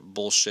Springer type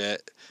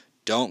bullshit.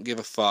 Don't give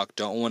a fuck.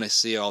 Don't want to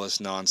see all this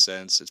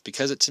nonsense. It's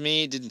because to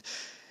me,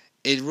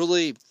 it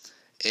really,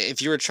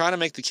 if you were trying to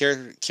make the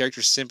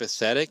character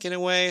sympathetic in a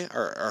way,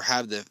 or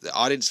have the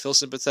audience feel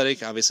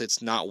sympathetic, obviously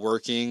it's not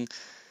working.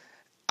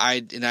 I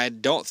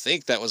don't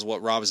think that was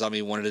what Rob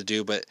Zombie wanted to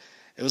do, but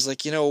it was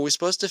like, are we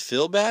supposed to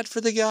feel bad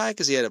for the guy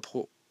because he had a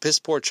piss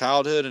poor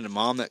childhood and a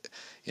mom that,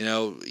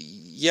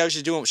 yeah,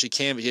 she's doing what she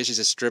can, but yeah, she's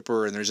a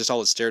stripper, and there's just all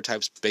the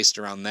stereotypes based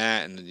around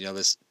that, and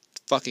this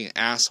fucking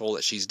asshole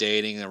that she's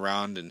dating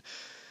around, and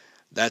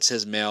that's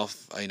his male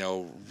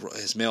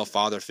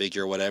father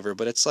figure or whatever.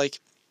 But it's like,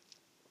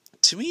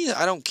 to me,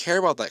 I don't care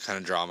about that kind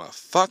of drama.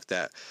 Fuck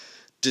that.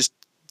 Just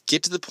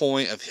get to the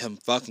point of him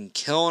fucking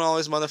killing all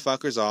these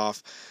motherfuckers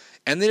off.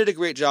 And they did a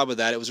great job of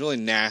that. It was really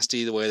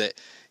nasty the way that,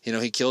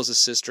 he kills his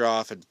sister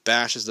off and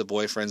bashes the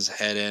boyfriend's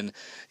head in.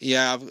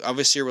 Yeah,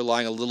 obviously you're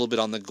relying a little bit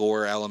on the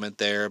gore element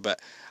there,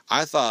 but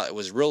I thought it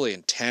was really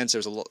intense.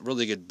 There was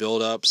really good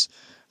build-ups.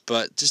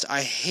 But just,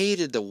 I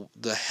hated the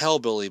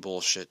hellbilly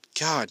bullshit.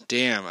 God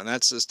damn. And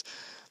that's just,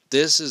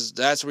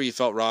 that's where you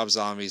felt Rob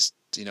Zombie's,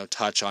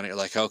 touch on it. You're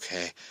like,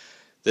 okay,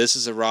 this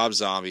is a Rob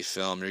Zombie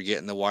film. You're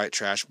getting the white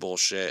trash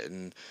bullshit.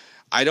 And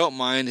I don't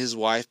mind his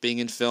wife being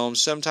in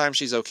films. Sometimes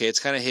she's okay. It's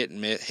kind of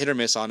hit or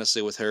miss,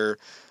 honestly, with her.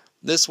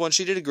 This one,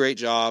 she did a great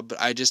job,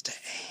 but I just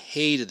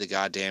hated the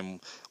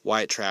goddamn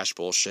white trash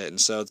bullshit. And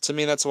so, to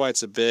me, that's why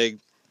it's a big,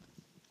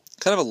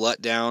 kind of a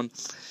letdown.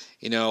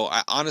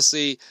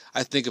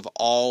 I think of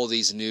all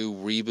these new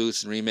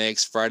reboots and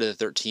remakes, Friday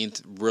the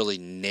 13th really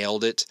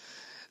nailed it.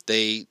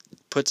 They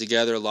put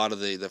together a lot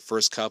of the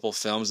first couple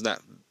films in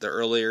the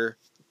earlier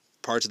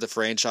parts of the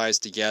franchise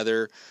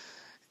together,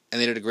 and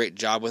they did a great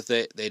job with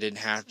it. They didn't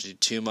have to do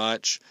too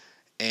much,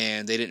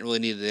 and they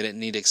didn't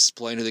need to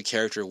explain who the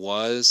character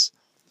was.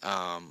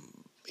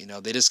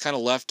 They just kind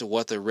of left to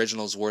what the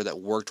originals were that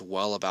worked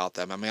well about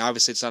them. I mean,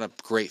 obviously it's not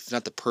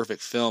the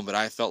perfect film, but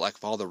I felt like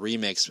of all the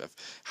remakes of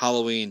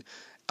Halloween,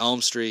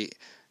 Elm Street,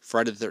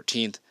 Friday the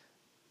 13th,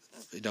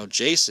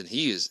 Jason,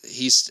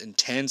 he's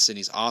intense and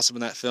he's awesome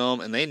in that film,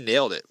 and they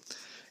nailed it.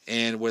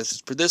 And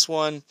for this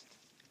one,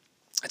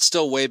 it's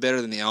still way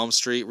better than the Elm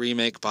Street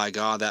remake. By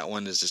God, that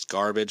one is just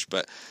garbage.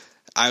 But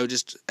I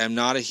am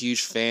not a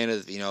huge fan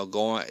of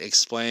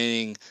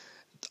explaining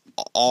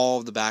all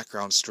of the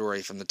background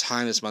story from the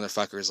time this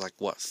motherfucker is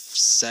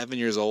 7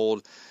 years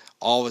old,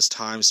 all of his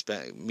time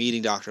spent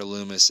meeting Dr.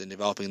 Loomis and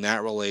developing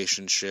that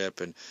relationship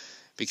and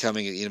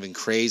becoming even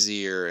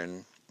crazier.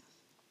 And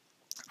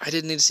I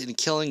didn't need to see him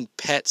killing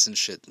pets and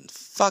shit.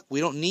 Fuck,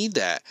 we don't need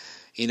that.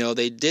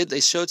 they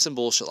showed some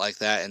bullshit like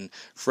that, and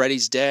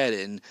Freddy's dead,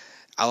 and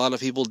a lot of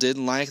people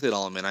didn't like that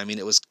element. I mean,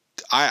 it was,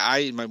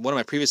 one of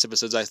my previous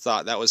episodes, I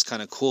thought that was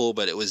kind of cool,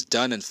 but it was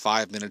done in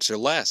 5 minutes or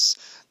less.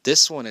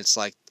 This one, it's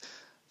like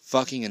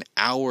fucking an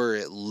hour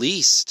at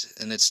least,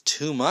 and it's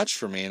too much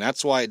for me, and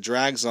that's why it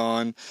drags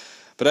on.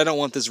 But I don't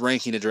want this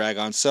ranking to drag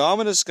on, so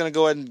I'm just going to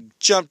go ahead and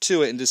jump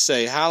to it and just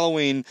say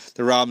Halloween,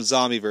 the Rob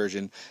Zombie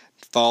version,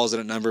 falls in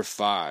at number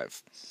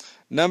 5.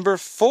 Number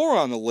 4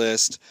 on the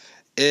list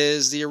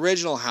is the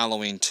original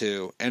Halloween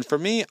 2, and for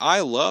me, I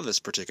love this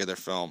particular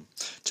film.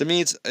 To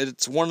me,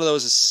 it's one of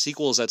those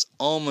sequels that's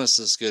almost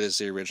as good as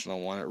the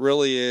original one. It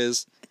really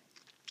is.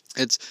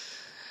 It's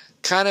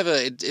kind of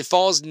it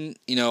falls,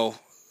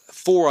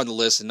 4 on the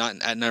list and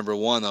not at number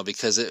 1, though,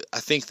 because I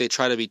think they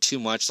try to be too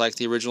much like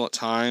the original at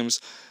times,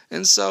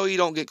 and so you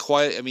don't get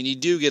quite, you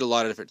do get a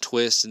lot of different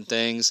twists and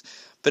things,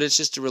 but it's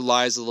just, it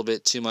relies a little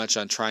bit too much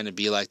on trying to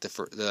be like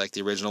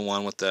the original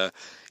one with the,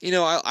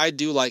 I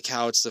do like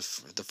how it's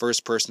the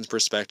first person's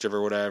perspective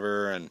or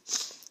whatever, and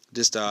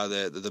just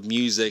the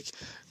music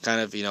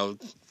kind of,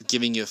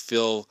 giving you a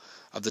feel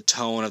of the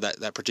tone of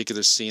that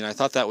particular scene. I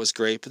thought that was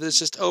great, but it's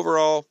just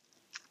overall,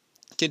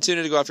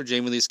 continue to go after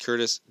Jamie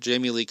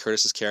Lee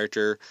Curtis's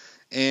character,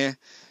 and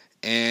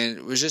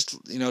it was just,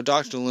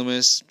 Dr.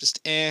 Loomis, just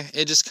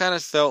it just kind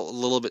of felt a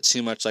little bit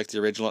too much like the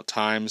original at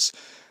times,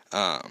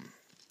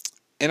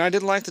 and I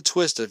didn't like the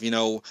twist of,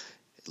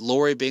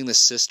 Laurie being the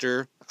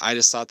sister. I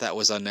just thought that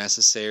was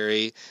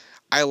unnecessary.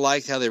 I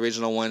liked how the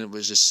original one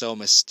was just so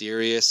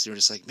mysterious. You were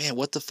just like, man,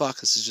 what the fuck?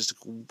 This is just,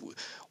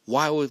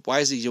 why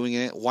is he doing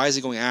it? Why is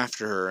he going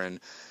after her?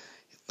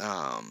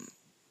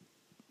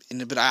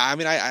 But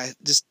I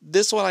just,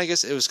 this one, I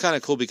guess it was kind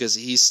of cool because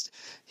he's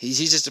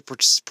just a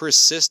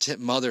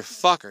persistent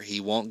motherfucker. He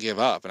won't give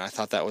up, and I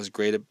thought that was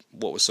great.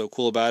 What was so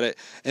cool about it,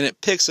 and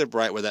it picks up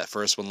right where that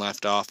first one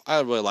left off. I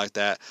really like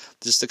that.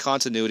 Just the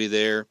continuity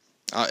there.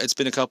 It's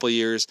been a couple of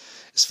years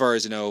as far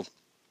as in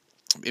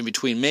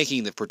between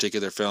making the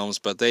particular films,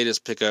 but they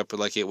just pick up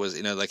like it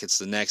was, like it's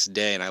the next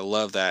day, and I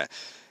love that.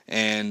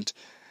 And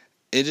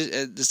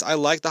I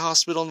like the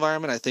hospital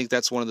environment. I think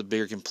that's one of the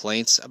bigger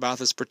complaints about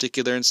this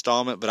particular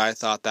installment, but I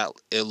thought that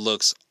it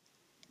looks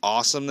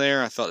awesome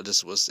there. I felt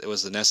it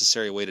was the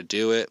necessary way to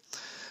do it.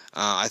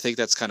 I think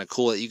that's kind of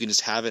cool that you can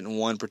just have it in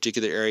one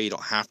particular area. You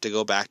don't have to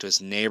go back to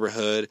his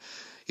neighborhood.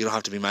 You don't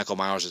have to be Michael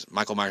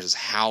Myers'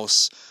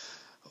 house.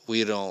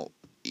 We don't,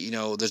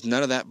 there's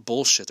none of that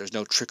bullshit. There's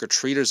no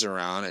trick-or-treaters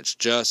around. It's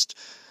just,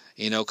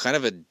 kind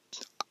of a,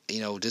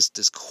 just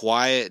this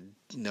quiet,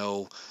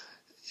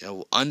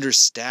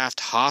 understaffed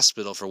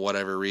hospital for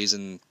whatever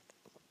reason.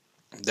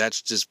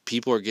 That's just,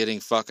 people are getting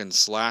fucking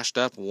slashed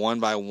up one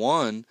by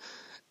one,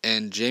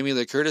 and Jamie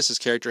Lee Curtis's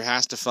character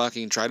has to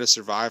fucking try to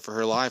survive for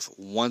her life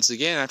once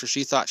again after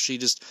she thought she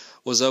just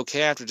was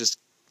okay after just,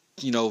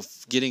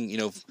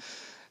 getting,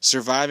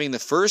 surviving the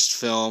first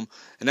film,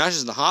 and now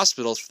she's in the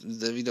hospital.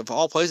 Of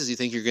all places you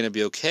think you're going to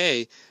be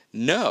okay,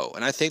 no.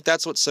 And I think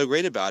that's what's so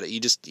great about it.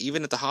 You just,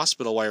 even at the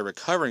hospital while you're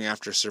recovering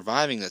after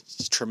surviving a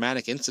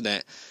traumatic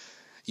incident,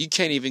 you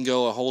can't even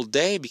go a whole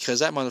day because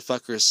that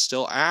motherfucker is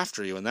still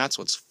after you, and that's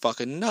what's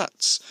fucking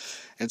nuts.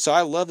 And so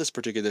I love this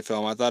particular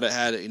film. I thought it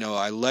had,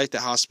 I liked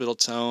the hospital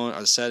tone or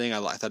the setting. I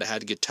thought it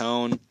had a good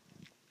tone.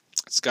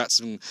 It's got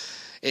some,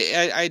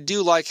 I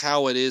do like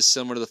how it is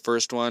similar to the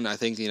first one. I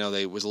think,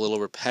 they was a little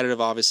repetitive,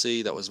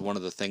 obviously. That was one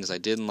of the things I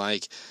didn't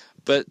like,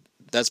 but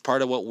that's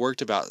part of what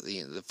worked about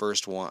the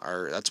first one,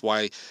 or that's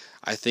why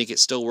I think it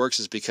still works,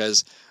 is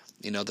because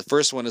the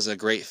first one is a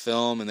great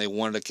film, and they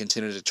wanted to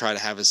continue to try to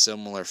have a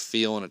similar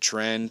feel and a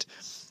trend.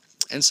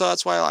 And so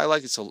that's why I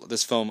like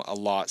this film a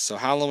lot. So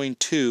Halloween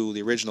 2,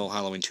 the original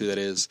Halloween 2 that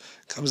is,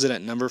 comes in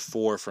at number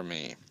 4 for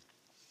me.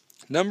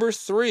 Number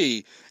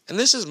 3, and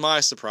this is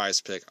my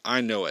surprise pick,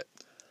 I know it.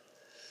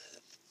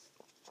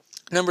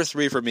 Number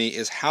 3 for me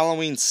is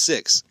Halloween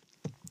 6,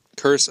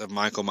 Curse of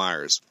Michael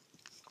Myers.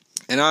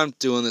 And I'm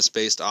doing this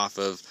based off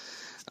of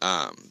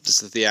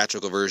just the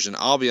theatrical version.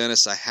 I'll be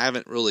honest, I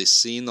haven't really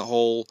seen the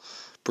whole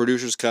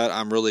producer's cut.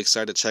 I'm really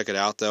excited to check it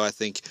out, though. I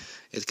think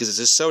because it's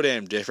just so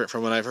damn different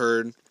from what I've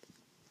heard.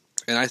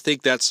 And I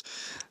think that's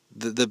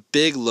the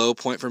big low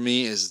point for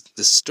me, is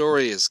the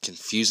story is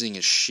confusing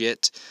as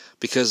shit,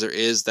 because there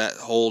is that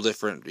whole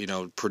different,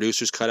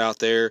 producer's cut out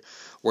there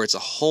where it's a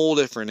whole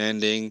different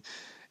ending.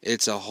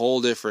 It's a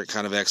whole different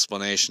kind of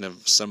explanation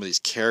of some of these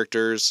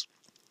characters,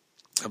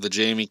 of the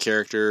Jamie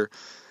character,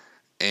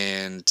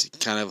 and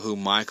kind of who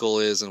Michael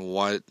is and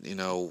what,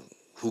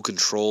 who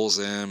controls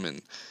him,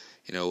 and,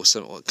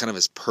 some kind of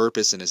his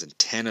purpose and his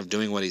intent of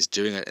doing what he's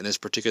doing in this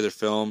particular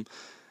film.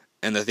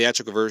 And the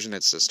theatrical version,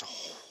 it's just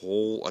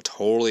a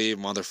totally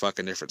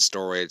motherfucking different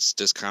story. It's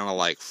just kind of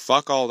like,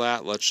 fuck all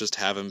that, let's just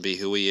have him be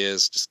who he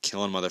is, just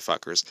killing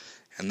motherfuckers.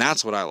 And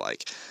that's what I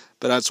like.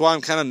 But that's why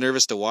I'm kind of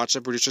nervous to watch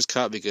the producer's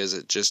cut, because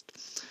it just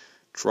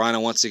trying to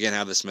once again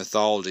have this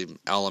mythology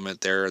element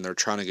there, and they're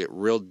trying to get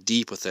real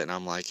deep with it, and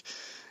I'm like,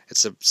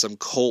 it's some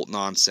cult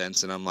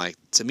nonsense, and I'm like,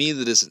 to me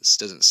that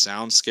doesn't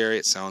sound scary.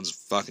 It sounds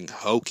fucking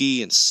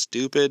hokey and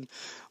stupid.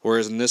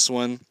 Whereas in this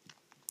one,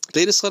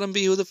 They just let him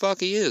be who the fuck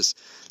he is.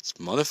 This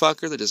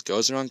motherfucker that just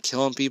goes around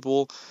killing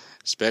people,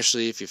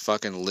 especially if you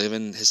fucking live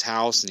in his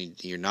house and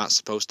you're not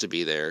supposed to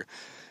be there.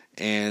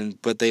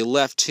 But they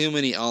left too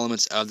many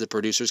elements of the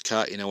producer's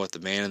cut, with the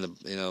man in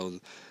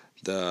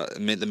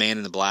the man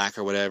in the black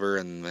or whatever,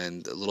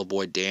 and the little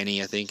boy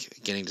Danny, I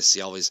think, getting to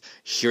see all these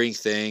hearing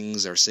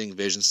things or seeing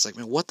visions. It's like,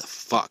 man, what the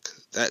fuck?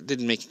 That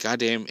didn't make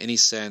goddamn any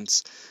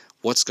sense.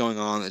 What's going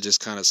on? It just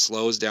kind of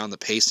slows down the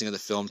pacing of the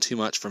film too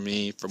much for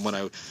me from what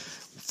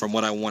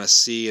I want to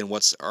see and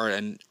what's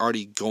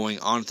already going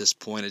on at this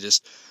point. It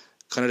just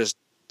kind of just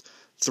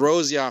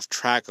throws you off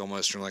track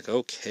almost. You're like,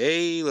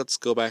 okay, let's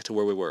go back to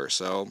where we were.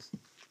 So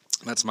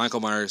that's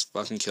Michael Myers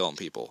fucking killing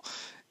people.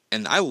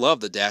 And I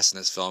love the deaths in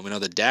this film.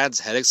 The dad's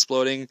head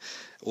exploding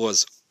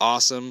was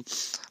awesome.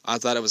 I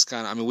thought it was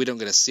we don't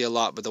get to see a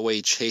lot, but the way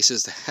he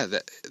chases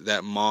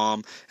that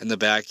mom in the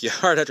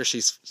backyard after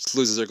she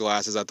loses her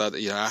glasses, I thought,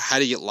 how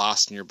do you get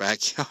lost in your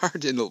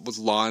backyard with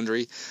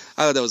laundry?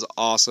 I thought that was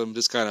awesome,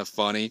 just kind of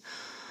funny.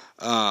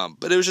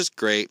 But it was just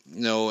great.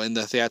 In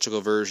the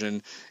theatrical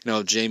version,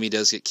 Jamie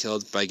does get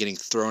killed by getting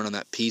thrown on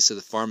that piece of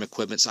the farm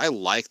equipment. So I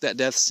like that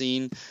death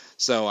scene.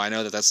 So I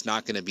know that that's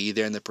not going to be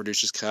there in the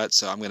producer's cut,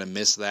 so I'm going to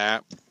miss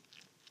that.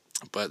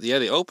 But yeah,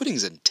 the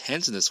opening's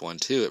intense in this one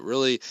too.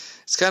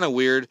 It's kind of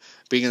weird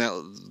being in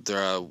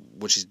that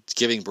when she's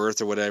giving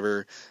birth or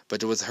whatever.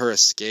 But with her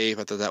escape,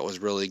 I thought that was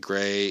really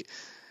great.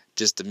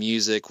 Just the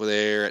music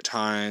there at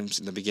times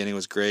in the beginning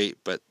was great.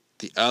 But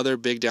the other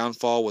big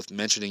downfall with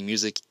mentioning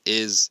music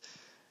is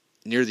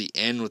near the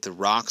end with the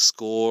rock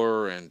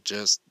score and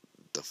just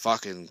the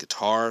fucking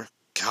guitar.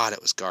 God,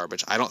 it was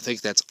garbage. I don't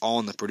think that's all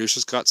in the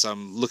producer's cut, so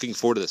I'm looking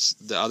forward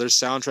to the other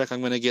soundtrack I'm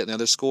going to get in the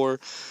other score.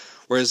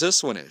 Whereas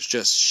this one is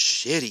just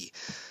shitty.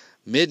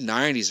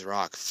 Mid-90s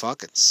rock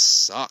fucking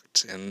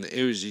sucked. And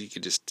you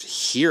could just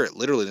hear it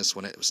literally in this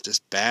one. It was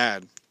just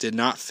bad. Did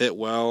not fit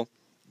well.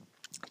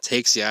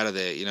 Takes you out of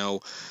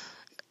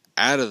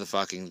out of the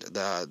fucking,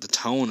 the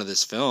tone of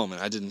this film.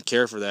 And I didn't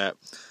care for that.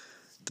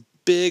 The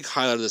big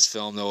highlight of this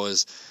film, though,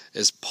 is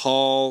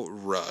Paul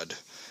Rudd.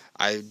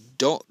 I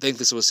don't think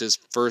this was his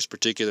first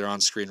particular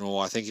on-screen role.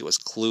 I think it was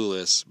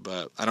Clueless,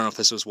 but I don't know if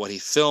this was what he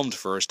filmed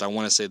first. I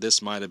want to say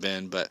this might have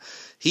been, but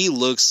he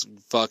looks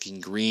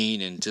fucking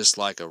green and just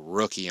like a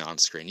rookie on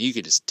screen. You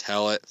could just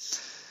tell it.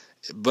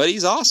 But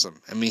he's awesome.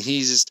 I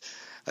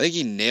think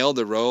he nailed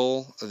the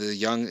role of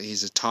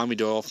he's a Tommy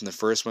Doyle from the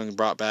first one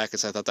brought back, and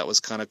so I thought that was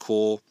kind of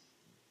cool.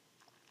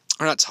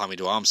 Or not Tommy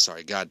Doyle, I'm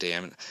sorry,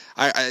 goddamn it.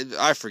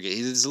 I forget.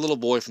 He's a little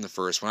boy from the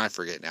first one. I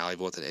forget now.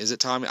 Is it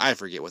Tommy? I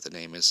forget what the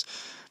name is.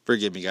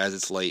 Forgive me, guys,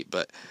 it's late,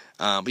 but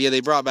yeah,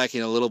 they brought back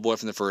a little boy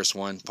from the first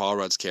one, Paul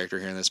Rudd's character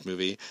here in this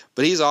movie,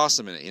 but he's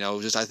awesome in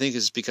it. I think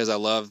it's because I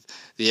love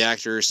the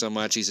actor so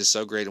much. He's just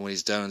so great in what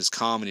he's done in his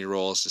comedy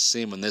roles. To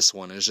see him in this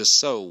one is just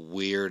so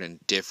weird and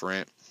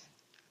different.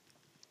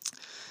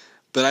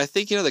 But I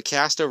think the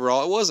cast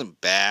overall, it wasn't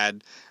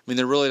bad.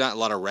 They're really not a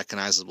lot of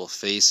recognizable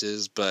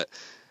faces, but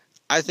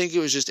I think it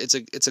was just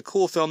it's a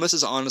cool film. This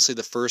is honestly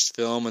the first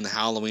film in the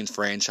Halloween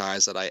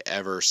franchise that I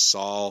ever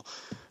saw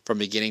from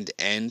beginning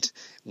to end.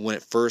 When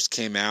it first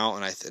came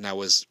out, and I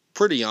was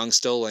pretty young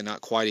still, like not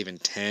quite even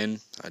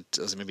 10. I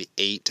was maybe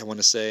 8, I want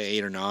to say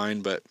 8 or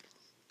 9.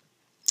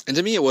 And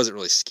to me, it wasn't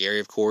really scary,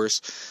 of course.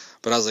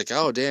 But I was like,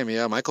 oh damn,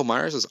 yeah, Michael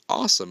Myers is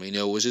awesome.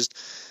 It was just,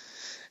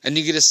 and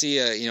you get to see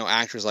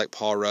actors like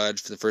Paul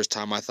Rudd for the first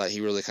time. I thought he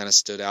really kind of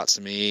stood out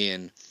to me,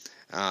 and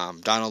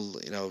Donald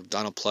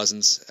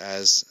Pleasence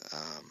as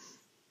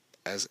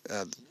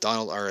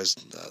Donald, or as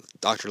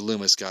Dr.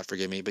 Loomis, God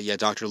forgive me, but yeah,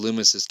 Dr.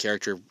 Loomis's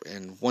character,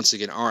 and once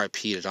again,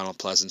 R.I.P. to Donald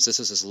Pleasence. This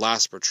is his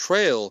last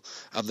portrayal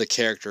of the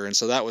character, and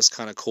so that was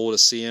kind of cool to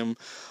see him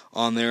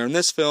on there. In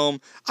this film,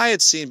 I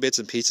had seen bits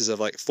and pieces of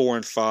like 4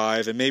 and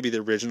 5, and maybe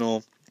the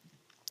original.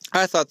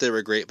 I thought they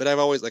were great, but I've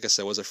always, like I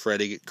said, was a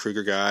Freddy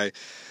Krueger guy.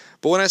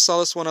 But when I saw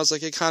this one, I was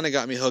like, it kind of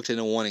got me hooked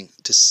into wanting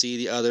to see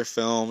the other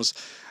films.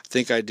 I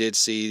think I did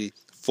see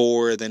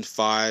 4, then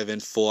 5 in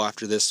full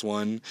after this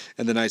one,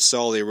 and then I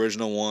saw the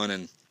original one,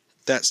 and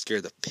that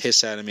scared the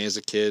piss out of me as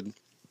a kid.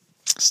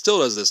 Still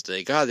does this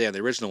day. God damn, the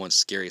original one's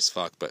scary as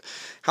fuck. But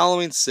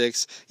Halloween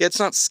 6, yeah, it's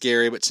not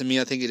scary, but to me,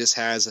 I think it just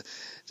has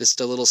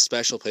just a little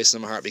special place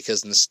in my heart because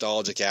of the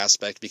nostalgic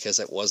aspect, because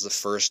it was the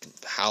first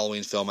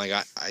Halloween film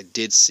I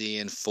did see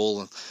in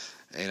full,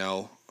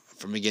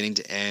 from beginning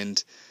to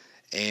end,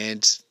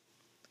 and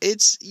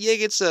it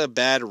gets a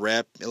bad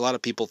rep. A lot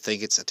of people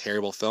think it's a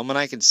terrible film, and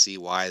I can see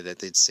why that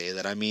they'd say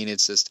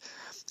that.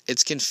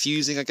 It's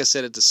confusing. Like I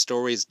said, the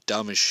story is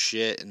dumb as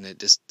shit, and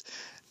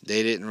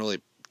they didn't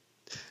really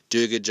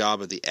do a good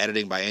job of the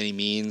editing by any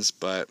means,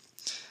 but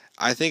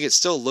I think it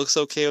still looks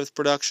okay with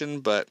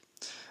production, but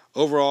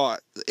overall,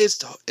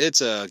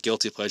 it's a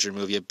guilty pleasure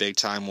movie, a big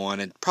time one,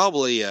 and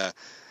probably a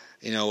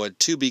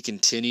to be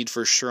continued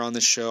for sure on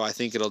this show. I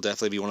think it'll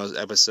definitely be one of those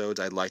episodes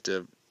I'd like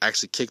to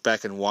actually kick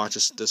back and watch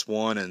this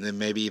one, and then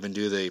maybe even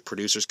do the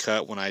producer's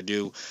cut when I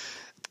do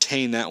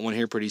obtain that one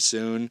here pretty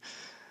soon.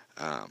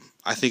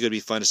 I think it would be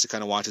fun just to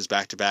kind of watch this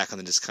back to back, and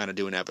then just kind of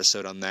do an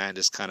episode on that,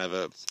 just kind of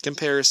a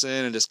comparison,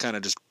 and just kind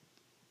of just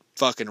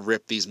fucking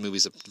rip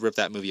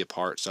that movie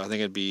apart. So I think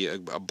it'd be a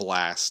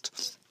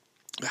blast.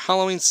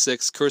 Halloween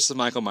 6, Curse of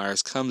Michael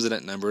Myers, comes in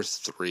at number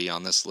 3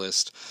 on this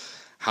list.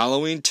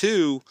 Number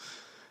 2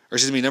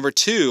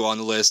 on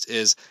the list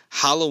is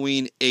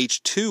Halloween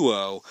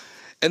H2O.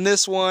 And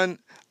this one,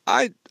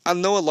 I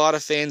know a lot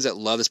of fans that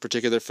love this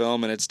particular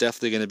film, and it's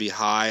definitely going to be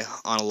high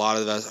on a lot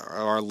of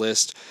our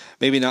list.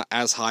 Maybe not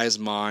as high as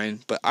mine,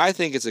 but I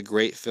think it's a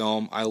great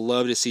film. I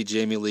love to see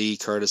Jamie Lee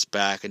Curtis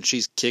back, and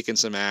she's kicking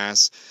some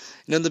ass.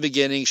 And in the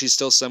beginning, she's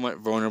still somewhat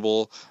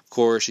vulnerable. Of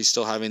course, she's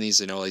still having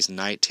these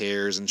night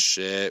terrors and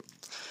shit.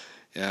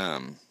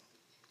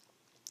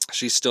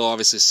 She's still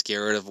obviously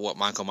scared of what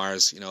Michael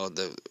Myers,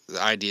 the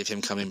idea of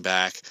him coming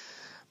back.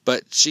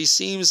 But she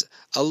seems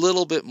a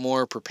little bit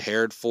more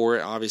prepared for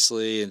it,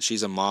 obviously, and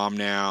she's a mom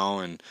now,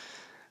 and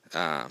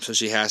so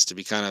she has to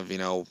be kind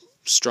of,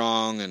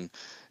 strong and,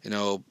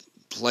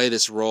 play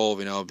this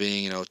role of,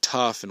 being,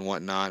 tough and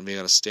whatnot, and being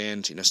able to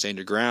stand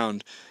your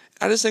ground.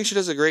 I just think she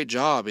does a great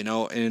job, and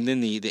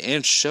then the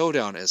end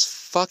showdown is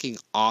fucking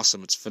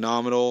awesome. It's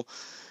phenomenal.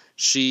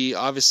 She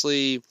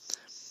obviously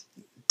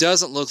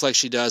doesn't look like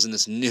she does in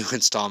this new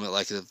installment,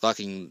 like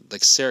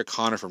Sarah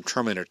Connor from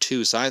Terminator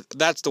 2. So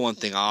that's the one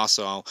thing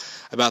also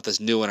about this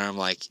new one. I'm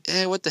like,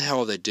 what the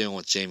hell are they doing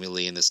with Jamie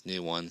Lee in this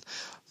new one?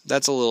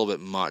 That's a little bit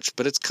much,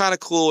 but it's kind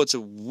of cool. It's a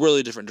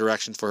really different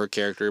direction for her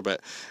character.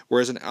 But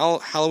whereas in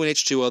Halloween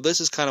H2O,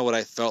 this is kind of what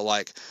I felt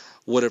like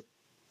would have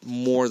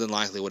more than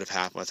likely would have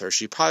happened with her.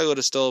 She probably would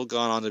have still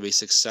gone on to be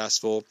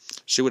successful.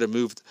 She would have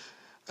moved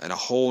in a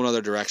whole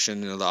other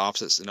direction, the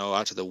opposites,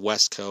 out to the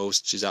West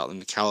Coast. She's out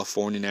in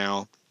California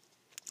now,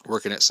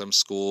 working at some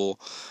school,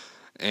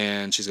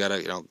 and she's got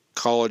a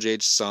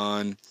college-age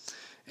son,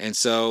 and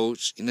so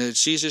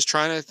she's just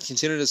trying to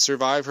continue to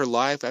survive her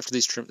life after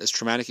this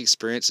traumatic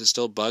experience that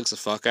still bugs the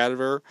fuck out of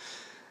her.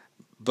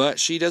 But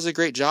she does a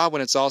great job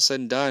when it's all said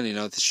and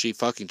done. She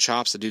fucking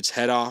chops the dude's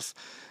head off,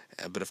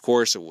 but of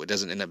course it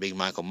doesn't end up being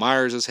Michael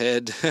Myers'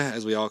 head,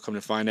 as we all come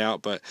to find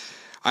out. But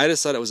I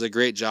just thought it was a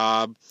great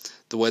job.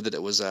 The way that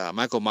it was,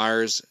 Michael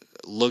Myers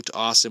looked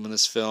awesome in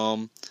this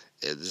film.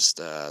 It just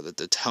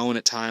the tone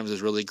at times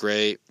was really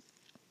great.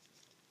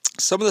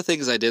 Some of the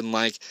things I didn't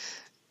like,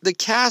 the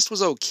cast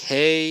was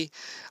okay.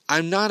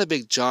 I'm not a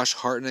big Josh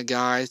Hartnett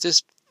guy.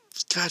 Just,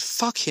 God,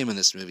 fuck him in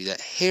this movie. That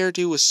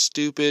hairdo was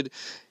stupid.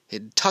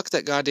 It tucked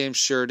that goddamn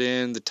shirt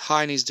in. The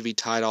tie needs to be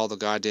tied all the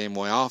goddamn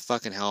way. I'll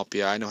fucking help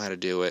you. I know how to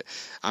do it.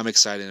 I'm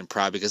excited and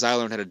proud because I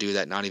learned how to do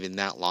that not even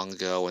that long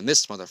ago. And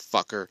this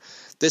motherfucker,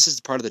 this is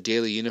part of the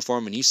daily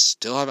uniform and you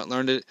still haven't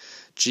learned it?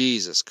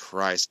 Jesus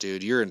Christ,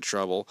 dude, you're in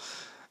trouble.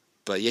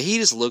 But yeah, he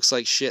just looks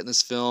like shit in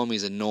this film.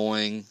 He's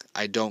annoying.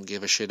 I don't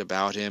give a shit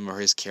about him or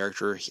his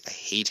character. I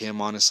hate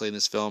him, honestly, in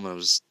this film. I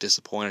was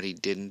disappointed he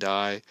didn't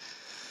die.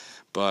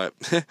 But,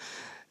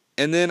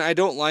 and then I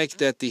don't like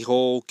that the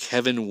whole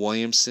Kevin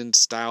Williamson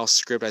style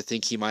script. I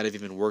think he might have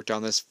even worked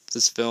on this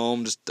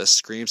film. Just a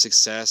Scream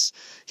success.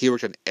 He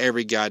worked on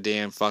every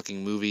goddamn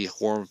fucking movie,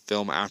 horror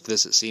film after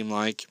this, it seemed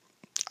like.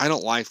 I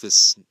don't like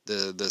this,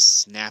 the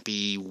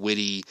snappy,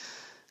 witty,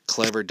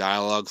 clever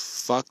dialogue.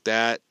 Fuck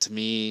that. To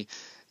me,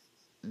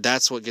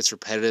 that's what gets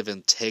repetitive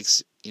and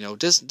takes,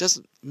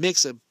 doesn't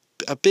makes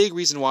a big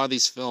reason why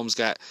these films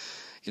got,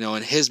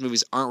 and his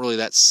movies aren't really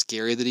that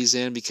scary that he's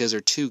in because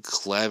they're too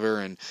clever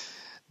and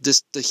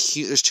there's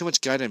too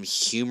much goddamn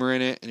humor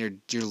in it and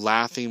you're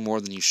laughing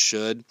more than you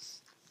should.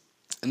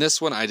 And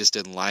this one I just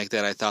didn't like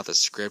that. I thought the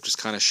script was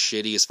kind of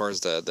shitty as far as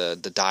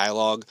the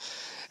dialogue.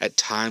 At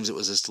times it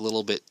was just a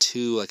little bit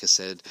too, like I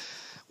said,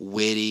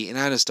 witty, and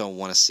I just don't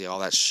want to see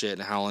all that shit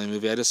in a Halloween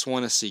movie. I just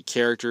want to see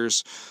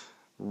characters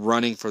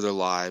running for their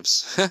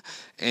lives.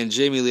 And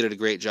Jamie Lee did a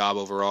great job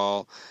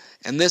overall.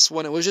 And this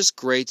one, it was just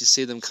great to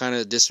see them kind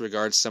of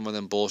disregard some of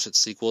them bullshit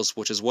sequels,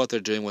 which is what they're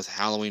doing with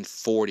Halloween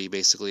 40,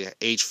 basically,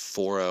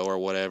 H40 or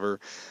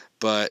whatever.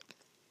 But,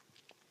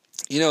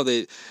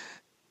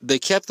 they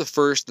kept the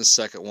first and the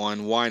second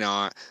one. Why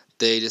not?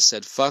 They just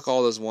said, fuck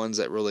all those ones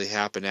that really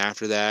happened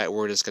after that.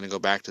 We're just going to go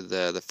back to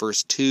the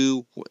first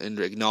two and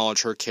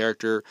acknowledge her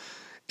character.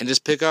 And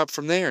just pick up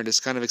from there and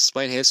just kind of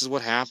explain, hey, this is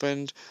what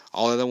happened.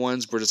 All the other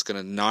ones, we're just going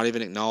to not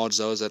even acknowledge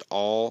those at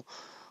all.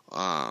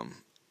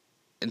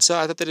 And so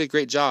I thought they did a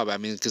great job. I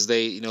mean, because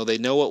they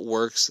know what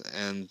works,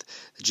 and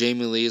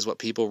Jamie Lee is what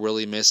people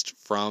really missed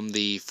from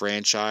the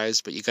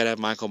franchise. But you got to have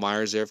Michael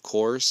Myers there, of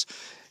course.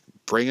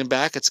 Bring him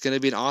back. It's going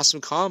to be an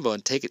awesome combo,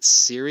 and take it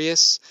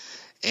serious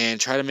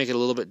and try to make it a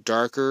little bit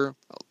darker.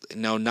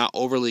 Not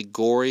overly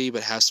gory,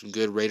 but have some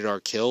good rated R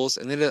kills.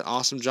 And they did an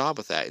awesome job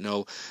with that.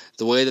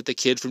 The way that the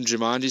kid from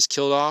Jumanji's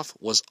killed off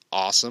was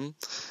awesome.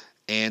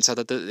 And so I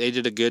thought that they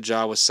did a good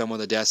job with some of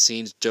the death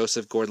scenes.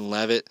 Joseph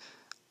Gordon-Levitt,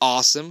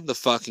 awesome. The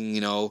fucking,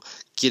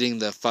 getting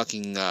the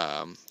fucking,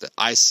 the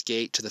ice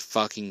skate to the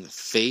fucking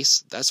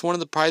face. That's one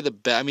of probably the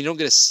best. I mean, you don't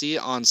get to see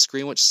it on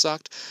screen, which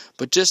sucked.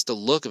 But just the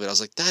look of it, I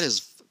was like,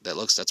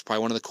 that's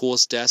probably one of the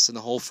coolest deaths in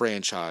the whole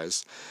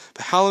franchise.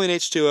 But Halloween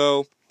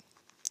H2O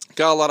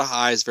got a lot of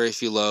highs, very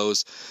few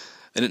lows,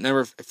 and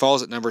it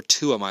falls at number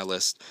 2 on my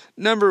list.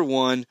 Number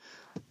 1,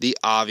 the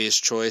obvious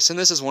choice, and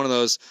this is one of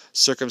those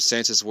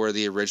circumstances where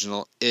the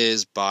original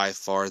is by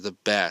far the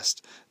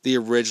best. The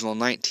original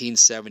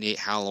 1978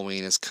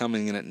 Halloween is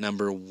coming in at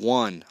number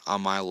 1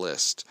 on my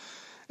list.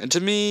 And to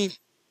me,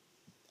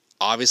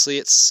 obviously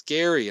it's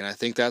scary, and I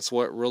think that's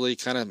what really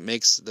kind of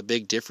makes the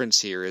big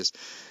difference here is,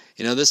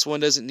 this one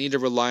doesn't need to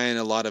rely on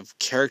a lot of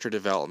character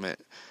development.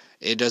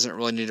 It doesn't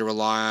really need to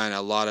rely on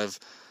a lot of...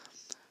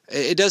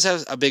 It does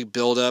have a big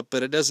build-up,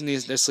 but it doesn't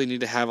necessarily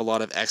need to have a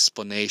lot of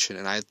explanation,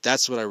 and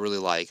that's what I really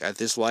like. I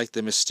just like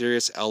the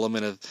mysterious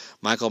element of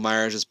Michael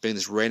Myers just being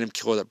this random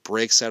killer that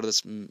breaks out of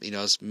this,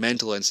 this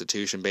mental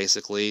institution,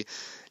 basically,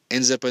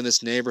 ends up in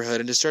this neighborhood,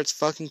 and just starts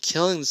fucking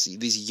killing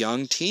these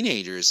young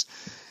teenagers.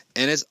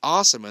 And it's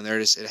awesome, and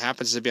it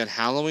happens to be on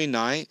Halloween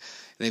night,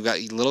 and they've got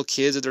little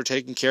kids that they're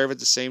taking care of at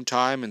the same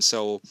time, and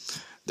so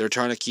they're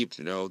trying to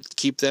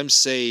keep them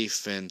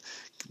safe, and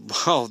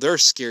well, they're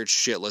scared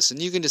shitless, and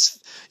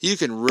you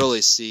can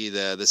really see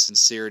the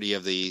sincerity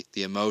of the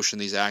emotion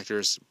these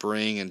actors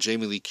bring, and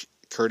Jamie Lee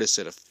Curtis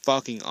did a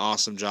fucking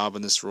awesome job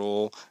in this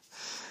role,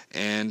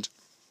 and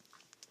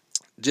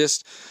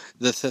just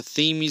the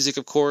theme music,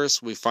 of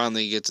course, we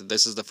finally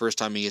this is the first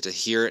time you get to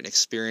hear it and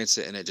experience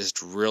it, and it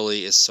just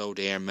really is so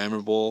damn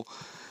memorable.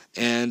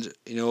 And,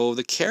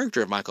 the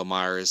character of Michael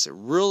Myers,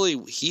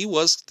 he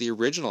was the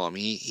original. I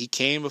mean, he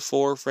came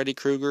before Freddy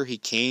Krueger. He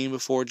came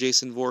before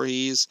Jason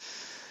Voorhees.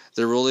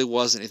 There really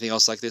wasn't anything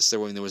else like this. There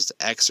was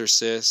The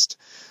Exorcist,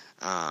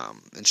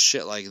 and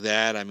shit like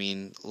that. I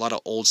mean, a lot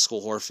of old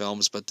school horror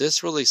films, but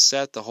this really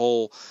set the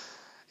whole,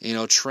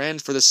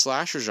 trend for the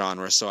slasher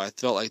genre. So I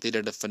felt like they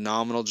did a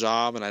phenomenal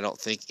job, and I don't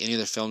think any of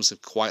the films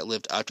have quite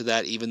lived up to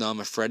that, even though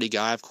I'm a Freddy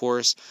guy, of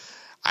course.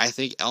 I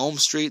think Elm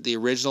Street, the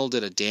original,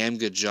 did a damn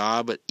good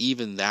job, but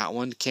even that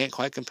one can't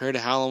quite compare to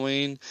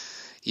Halloween.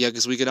 Yeah,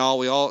 because we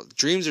all,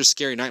 dreams are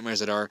scary,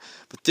 nightmares that are,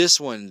 but this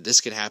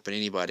could happen to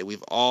anybody.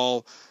 We've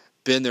all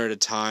been there at a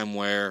time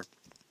where,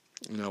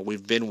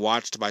 we've been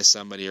watched by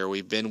somebody, or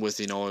we've been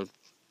with,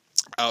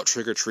 out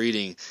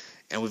trick-or-treating,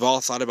 and we've all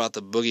thought about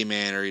the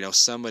boogeyman, or,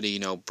 somebody,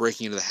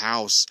 breaking into the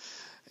house,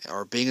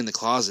 or being in the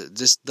closet.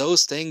 Just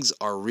those things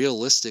are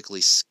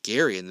realistically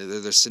scary, and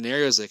they're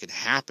scenarios that can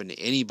happen to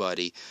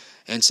anybody.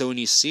 And so when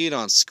you see it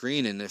on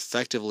screen and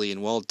effectively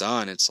and well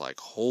done, it's like,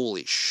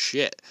 holy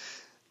shit.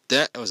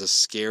 That was a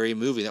scary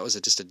movie. That was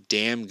just a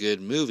damn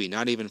good movie.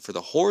 Not even for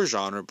the horror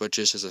genre, but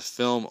just as a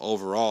film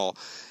overall.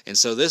 And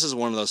so this is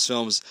one of those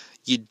films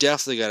you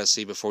definitely got to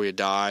see before you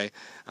die.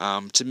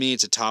 To me,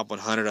 it's a top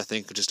 100, I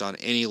think, just on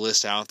any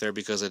list out there,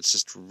 because it's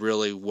just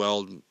really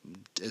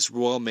it's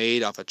well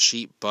made off a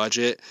cheap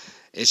budget.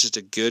 It's just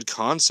a good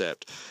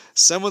concept.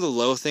 Some of the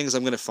low things,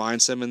 I'm going to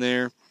find some in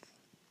there.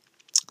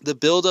 The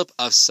buildup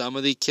of some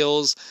of the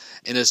kills,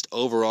 and just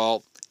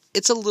overall,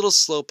 it's a little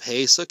slow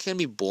pace, so it can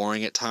be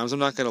boring at times, I'm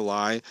not going to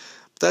lie.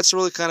 But that's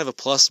really kind of a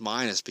plus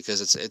minus,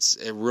 because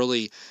it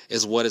really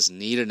is what is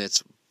needed, and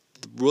it's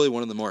really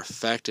one of the more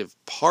effective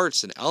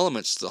parts and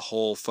elements to the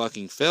whole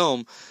fucking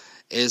film,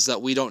 is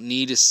that we don't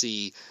need to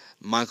see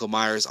Michael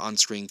Myers on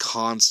screen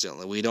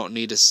constantly. We don't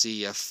need to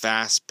see a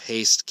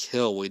fast-paced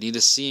kill. We need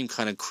to see him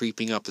kind of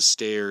creeping up the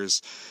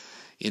stairs,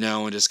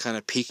 and just kind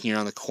of peeking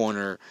around the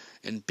corner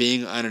and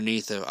being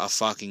underneath a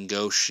fucking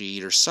ghost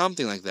sheet or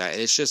something like that.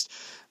 It's just...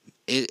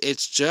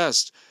 It's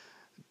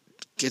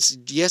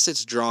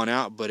drawn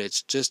out, but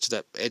it's just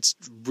that it's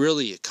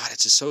really, God,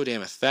 it's just so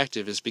damn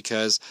effective, is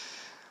because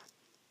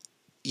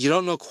you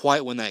don't know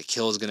quite when that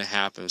kill is going to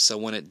happen. So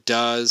when it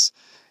does,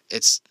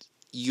 it's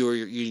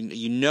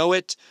you know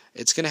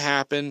it's going to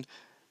happen,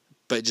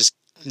 but just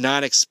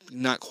not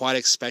quite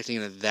expecting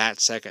it at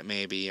that second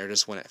maybe, or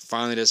just when it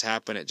finally does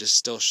happen, it just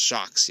still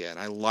shocks you, and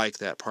I like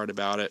that part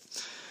about it.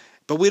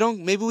 But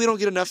maybe we don't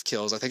get enough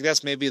kills. I think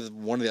that's maybe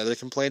one of the other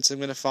complaints I'm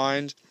going to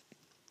find.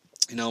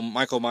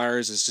 Michael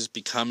Myers is just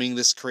becoming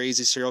this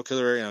crazy serial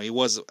killer. He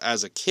was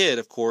as a kid,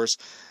 of course,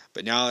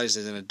 but now as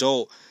an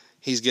adult,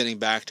 he's getting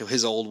back to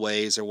his old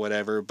ways or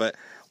whatever. But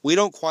we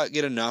don't quite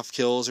get enough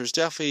kills. There's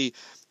definitely,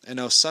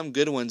 some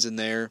good ones in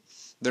there.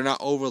 They're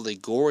not overly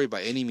gory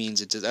by any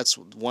means. That's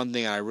one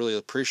thing I really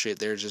appreciate.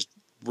 They're just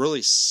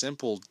really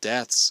simple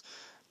deaths,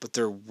 but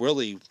they're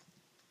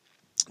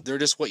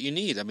just what you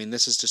need. I mean,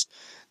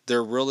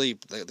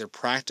 they're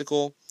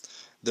practical,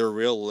 they're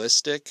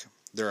realistic,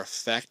 they're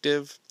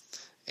effective,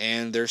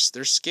 and they're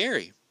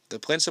scary. The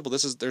plain and simple,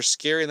 they're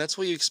scary, and that's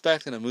what you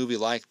expect in a movie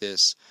like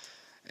this,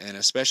 and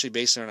especially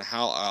based on a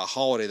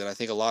holiday that I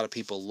think a lot of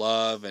people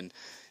love, and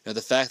the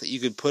fact that you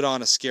could put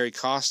on a scary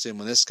costume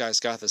when this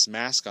guy's got this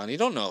mask on. You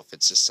don't know if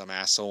it's just some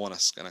asshole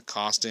in a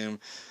costume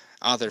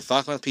out there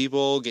fucking with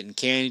people, getting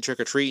candy,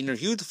 trick-or-treating, or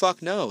who the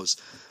fuck knows.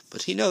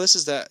 But this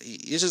is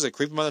a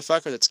creepy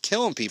motherfucker that's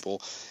killing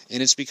people,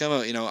 and it's become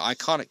a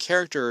iconic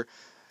character,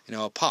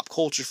 a pop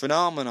culture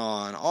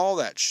phenomenon, all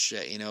that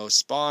shit.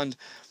 Spawned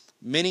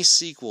many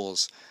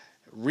sequels,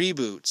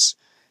 reboots,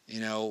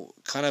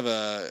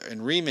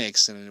 and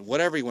remakes, and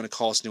whatever you want to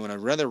call this new one,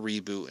 another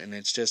reboot. And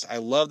it's just, I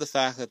love the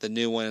fact that the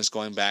new one is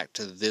going back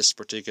to this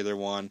particular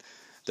one.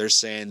 They're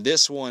saying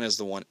this one is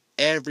the one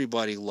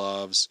everybody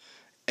loves,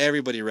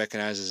 everybody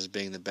recognizes as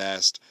being the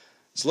best.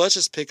 So let's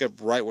just pick up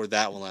right where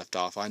that one left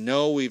off. I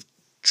know we've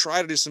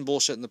tried to do some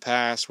bullshit in the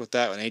past with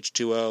that one,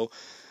 H2O.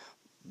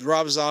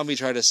 Rob Zombie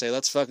tried to say,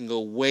 let's fucking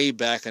go way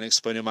back and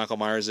explain who Michael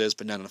Myers is,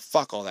 but no,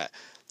 fuck all that.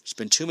 There's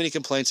been too many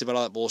complaints about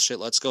all that bullshit.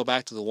 Let's go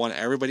back to the one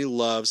everybody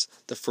loves,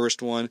 the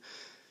first one.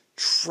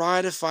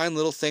 Try to find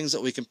little things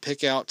that we can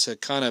pick out to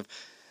kind of,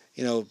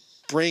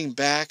 bring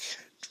back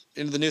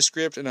into the new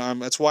script, and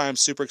that's why I'm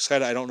super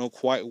excited. I don't know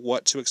quite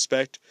what to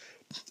expect.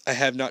 I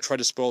have not tried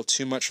to spoil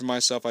too much for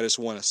myself. I just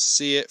want to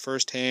see it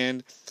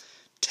firsthand,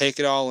 take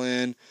it all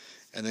in,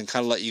 and then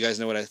kind of let you guys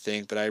know what I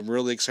think. But I'm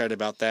really excited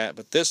about that.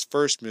 But this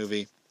first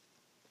movie,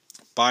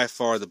 by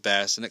far the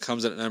best, and it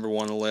comes in at number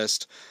 1 on the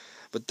list.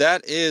 But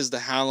that is the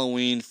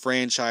Halloween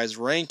franchise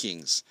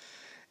rankings.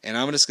 And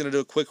I'm just going to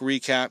do a quick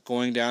recap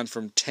going down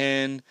from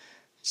 10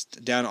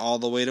 down all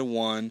the way to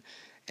 1.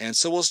 And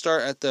so we'll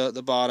start at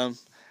the bottom,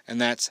 and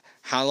that's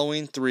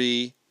Halloween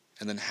 3,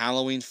 and then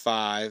Halloween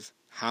 5,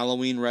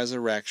 Halloween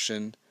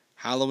Resurrection,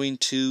 Halloween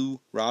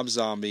 2, Rob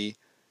Zombie,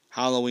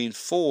 Halloween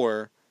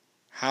 4,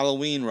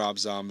 Halloween Rob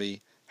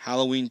Zombie,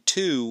 Halloween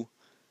 2,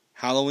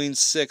 Halloween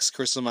 6,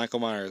 Curse of Michael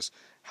Myers,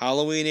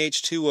 Halloween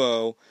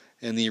H2O,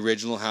 and the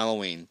original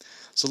Halloween.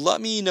 So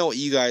let me know what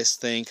you guys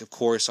think, of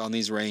course, on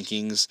these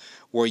rankings,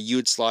 where you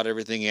would slot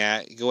everything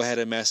at. Go ahead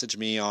and message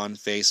me on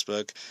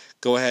Facebook.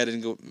 Go ahead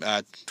and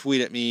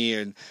tweet at me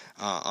and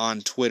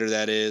on Twitter,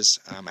 that is,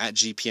 at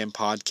GPM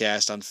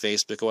Podcast on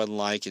Facebook. Go ahead and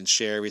like and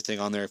share everything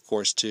on there, of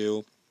course,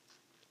 too.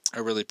 I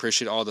really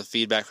appreciate all the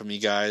feedback from you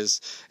guys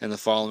and the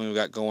following we've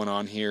got going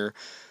on here.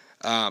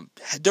 Don't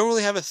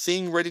really have a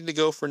thing ready to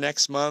go for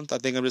next month. I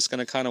think I'm just going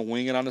to kind of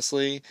wing it,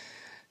 honestly.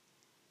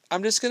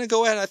 I'm just going to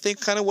go ahead, I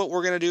think, kind of what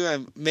we're going to do,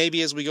 and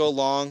maybe as we go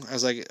along,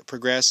 as I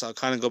progress, I'll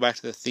kind of go back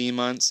to the theme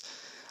months.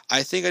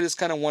 I think I just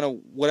kind of want to,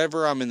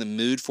 whatever I'm in the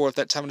mood for at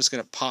that time, I'm just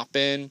going to pop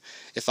in.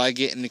 If I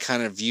get any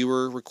kind of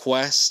viewer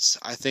requests,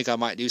 I think I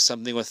might do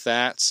something with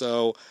that.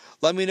 So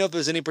let me know if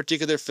there's any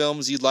particular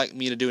films you'd like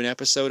me to do an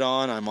episode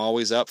on. I'm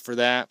always up for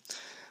that.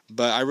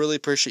 But I really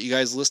appreciate you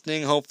guys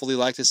listening. Hopefully you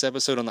like this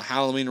episode on the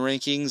Halloween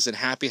rankings, and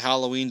happy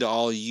Halloween to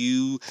all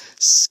you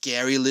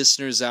scary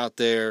listeners out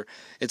there.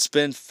 It's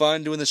been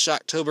fun doing the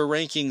Shocktober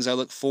rankings. I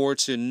look forward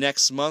to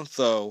next month,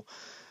 though,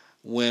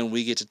 when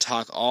we get to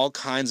talk all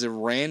kinds of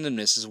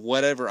randomness, is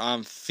whatever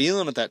I'm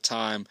feeling at that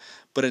time.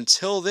 But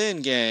until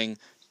then, gang,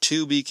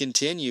 to be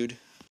continued.